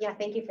you. Yeah,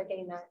 thank you for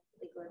getting that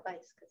legal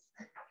advice because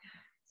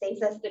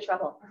saves us the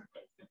trouble.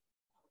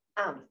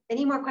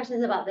 Any more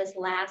questions about this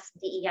last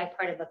DEI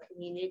part of the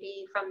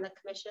community from the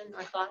commission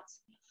or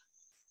thoughts?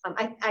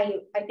 I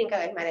think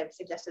I might have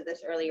suggested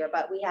this earlier,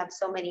 but we have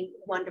so many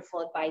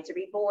wonderful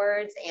advisory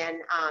boards and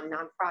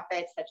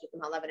nonprofits such as the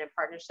Mount Lebanon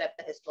Partnership,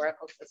 the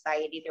Historical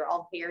Society. They're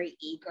all very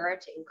eager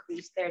to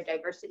increase their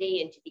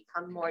diversity and to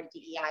become more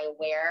DEI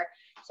aware.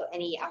 So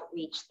any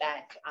outreach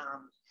that,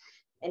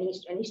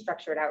 any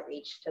structured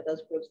outreach to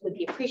those groups would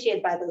be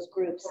appreciated by those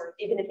groups,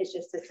 even if it's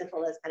just as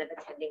simple as kind of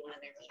attending one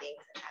of their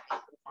meetings and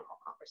having some formal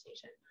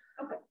conversation.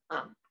 Okay.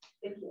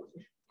 Thank you.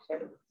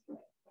 Sure.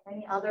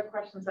 Any other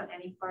questions on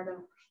any part of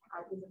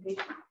our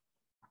presentation?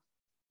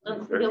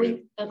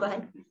 Go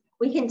ahead.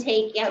 We can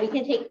take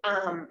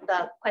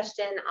the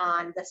question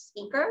on the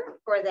speaker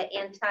for the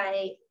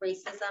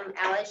anti-racism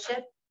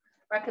allyship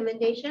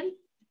recommendation.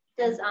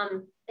 Does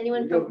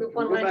anyone from group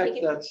one want to take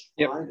it? That's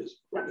fine.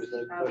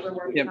 We're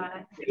working on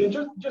it.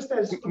 Yeah, just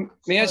as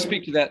may I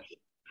speak to that?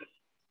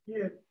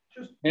 Yeah,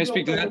 just may I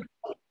speak to that?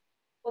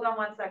 Hold on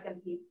 1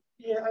 second, Pete.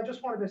 Yeah, I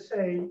just wanted to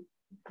say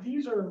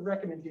these are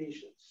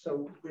recommendations.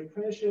 So with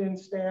clinicians,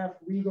 staff,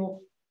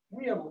 legal,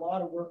 we have a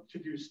lot of work to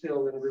do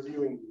still in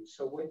reviewing these.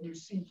 So what you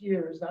see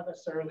here is not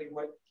necessarily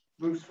what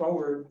moves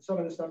forward. Some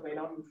of the stuff may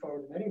not move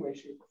forward in any way,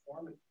 shape, or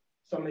form, and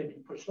some may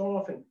be pushed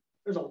off. And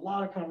there's a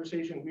lot of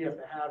conversation we have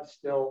to have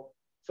still.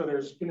 So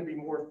there's going to be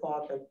more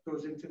thought that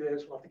goes into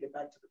this. We'll have to get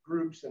back to the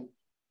groups and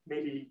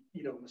maybe,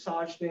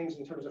 massage things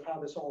in terms of how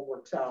this all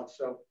works out.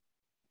 So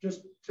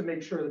just to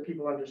make sure that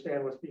people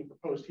understand what's being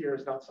proposed here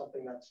is not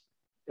something that's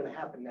going to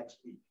happen next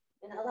week.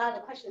 And a lot of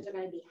the questions are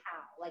going to be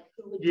how, like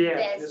who would do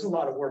this? There's a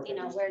lot of work.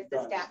 Where's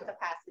the staff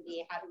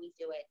capacity? How do we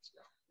do it?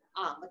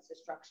 What's the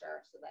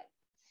structure so that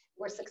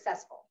we're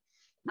successful?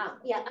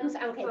 Yeah, I'm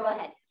sorry. Okay, go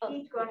ahead.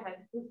 Pete, go ahead.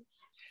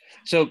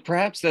 So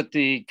perhaps that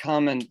the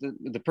comment,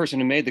 the person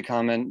who made the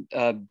comment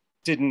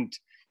didn't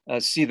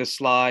see the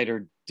slide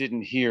or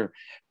didn't hear,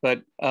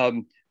 but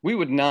we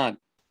would not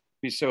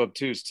be so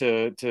obtuse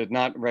to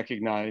not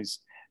recognize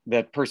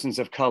that persons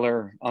of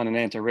color on an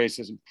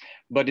anti-racism.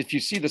 But if you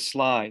see the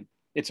slide,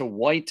 it's a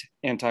white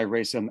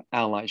anti-racism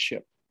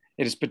allyship.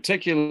 It is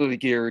particularly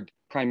geared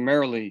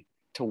primarily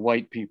to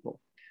white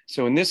people.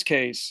 So in this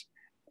case,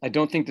 I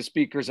don't think the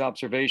speaker's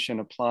observation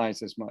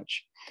applies as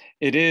much.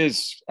 It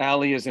is,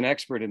 Ally is an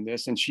expert in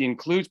this and she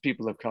includes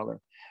people of color,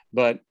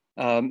 but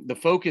the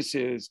focus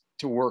is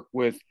to work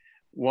with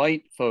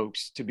white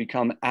folks to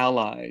become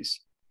allies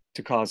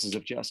to causes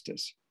of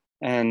justice.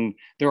 And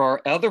there are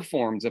other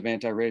forms of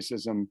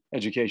anti-racism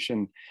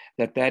education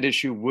that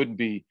issue would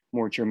be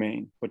more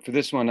germane. But for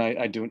this one,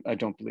 I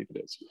don't believe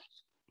it is.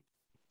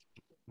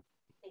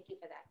 Thank you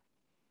for that.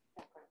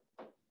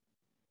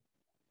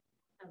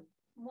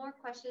 More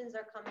questions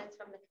or comments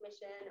from the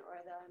commission or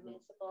the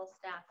municipal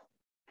staff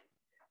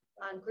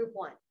on group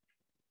one?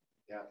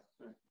 Yeah.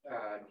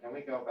 Can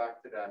we go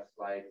back to that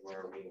slide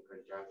where we, in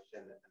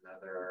conjunction,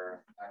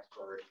 another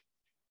expert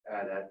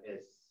that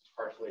is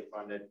partially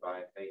funded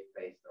by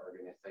faith-based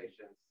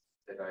organizations?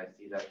 Did I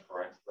see that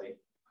correctly?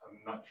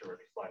 I'm not sure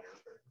which slide you're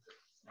referring to.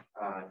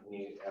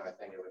 I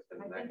think it was the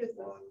next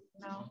one.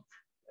 No.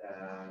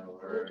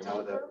 Or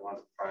the one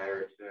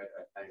prior to it,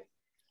 I think,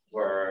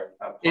 where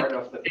a part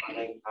of the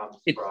funding comes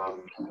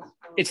from.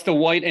 It's the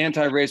white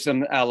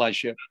anti-racism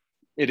allyship.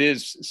 It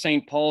is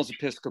St. Paul's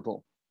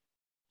Episcopal.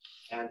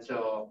 And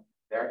so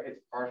there,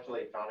 it's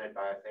partially funded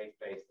by a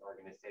faith-based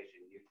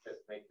organization. You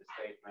just make the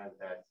statement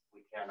that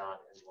we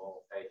cannot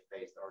involve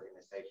faith-based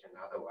organization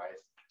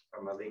otherwise.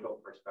 From a legal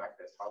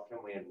perspective, how can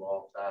we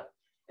involve that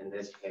in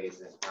this case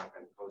and have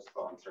a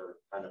co-sponsor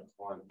kind of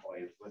one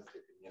point with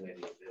the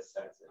community in this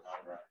sense and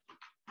not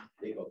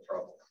legal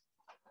trouble?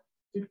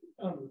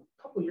 A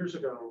couple of years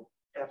ago,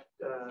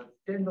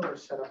 Dan Miller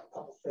set up a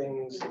couple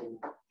things and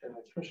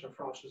Commissioner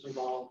Frost was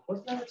involved.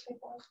 Wasn't that at St.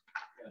 Paul's?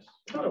 Yes.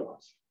 I thought it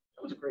was.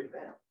 That was a great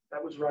event.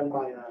 That was run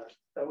by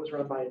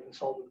a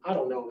consultant. I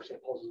don't know if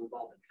St. Paul's is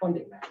involved in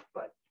funding that,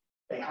 but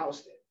they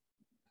housed it.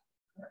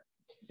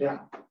 Yeah.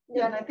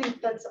 Yeah, and I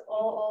think that's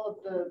all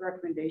of the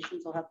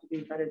recommendations will have to be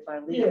vetted by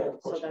legal. Yeah,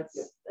 of course, so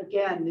that's,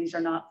 again, these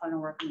are not final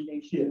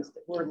recommendations.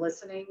 We're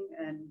listening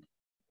and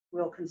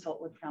we'll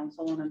consult with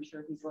counsel, and I'm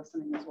sure he's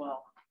listening as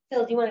well.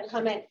 Phil, do you want to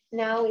comment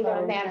now, either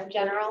on Madam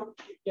General?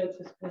 Yeah,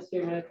 just a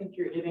statement. I think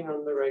you're hitting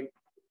on the right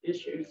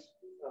issues.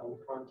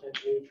 Content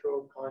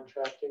neutral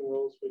contracting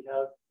rules. We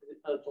have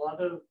a lot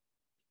of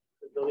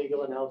the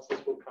legal analysis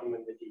will come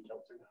when the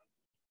details are done.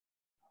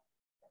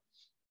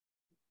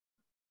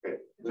 Okay,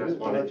 just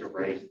wanted to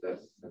raise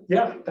this.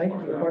 Yeah, thank you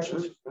for the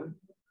questions.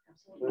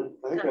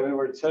 Thank you.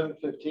 We're at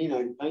 7:15.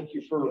 I thank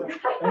you for all the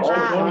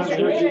Wow. time.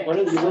 You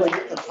really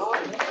get the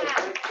time.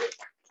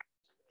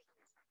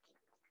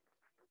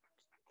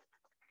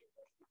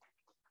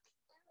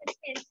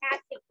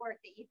 Fantastic work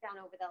that you've done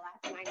over the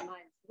last 9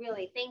 months.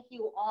 Really, thank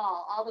you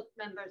all the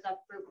members of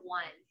Group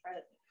 1 for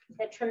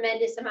the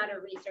tremendous amount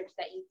of research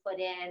that you put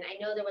in. I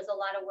know there was a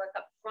lot of work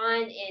up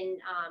front in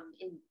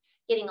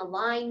getting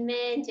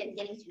alignment and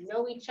getting to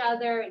know each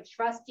other and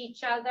trust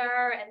each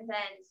other, and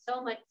then so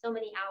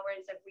many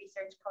hours of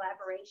research,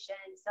 collaboration,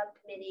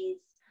 subcommittees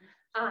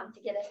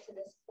to get us to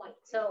this point.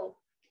 So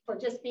for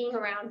just being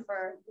around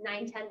for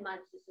 9-10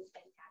 months, this is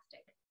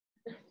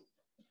fantastic.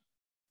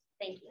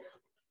 Thank you.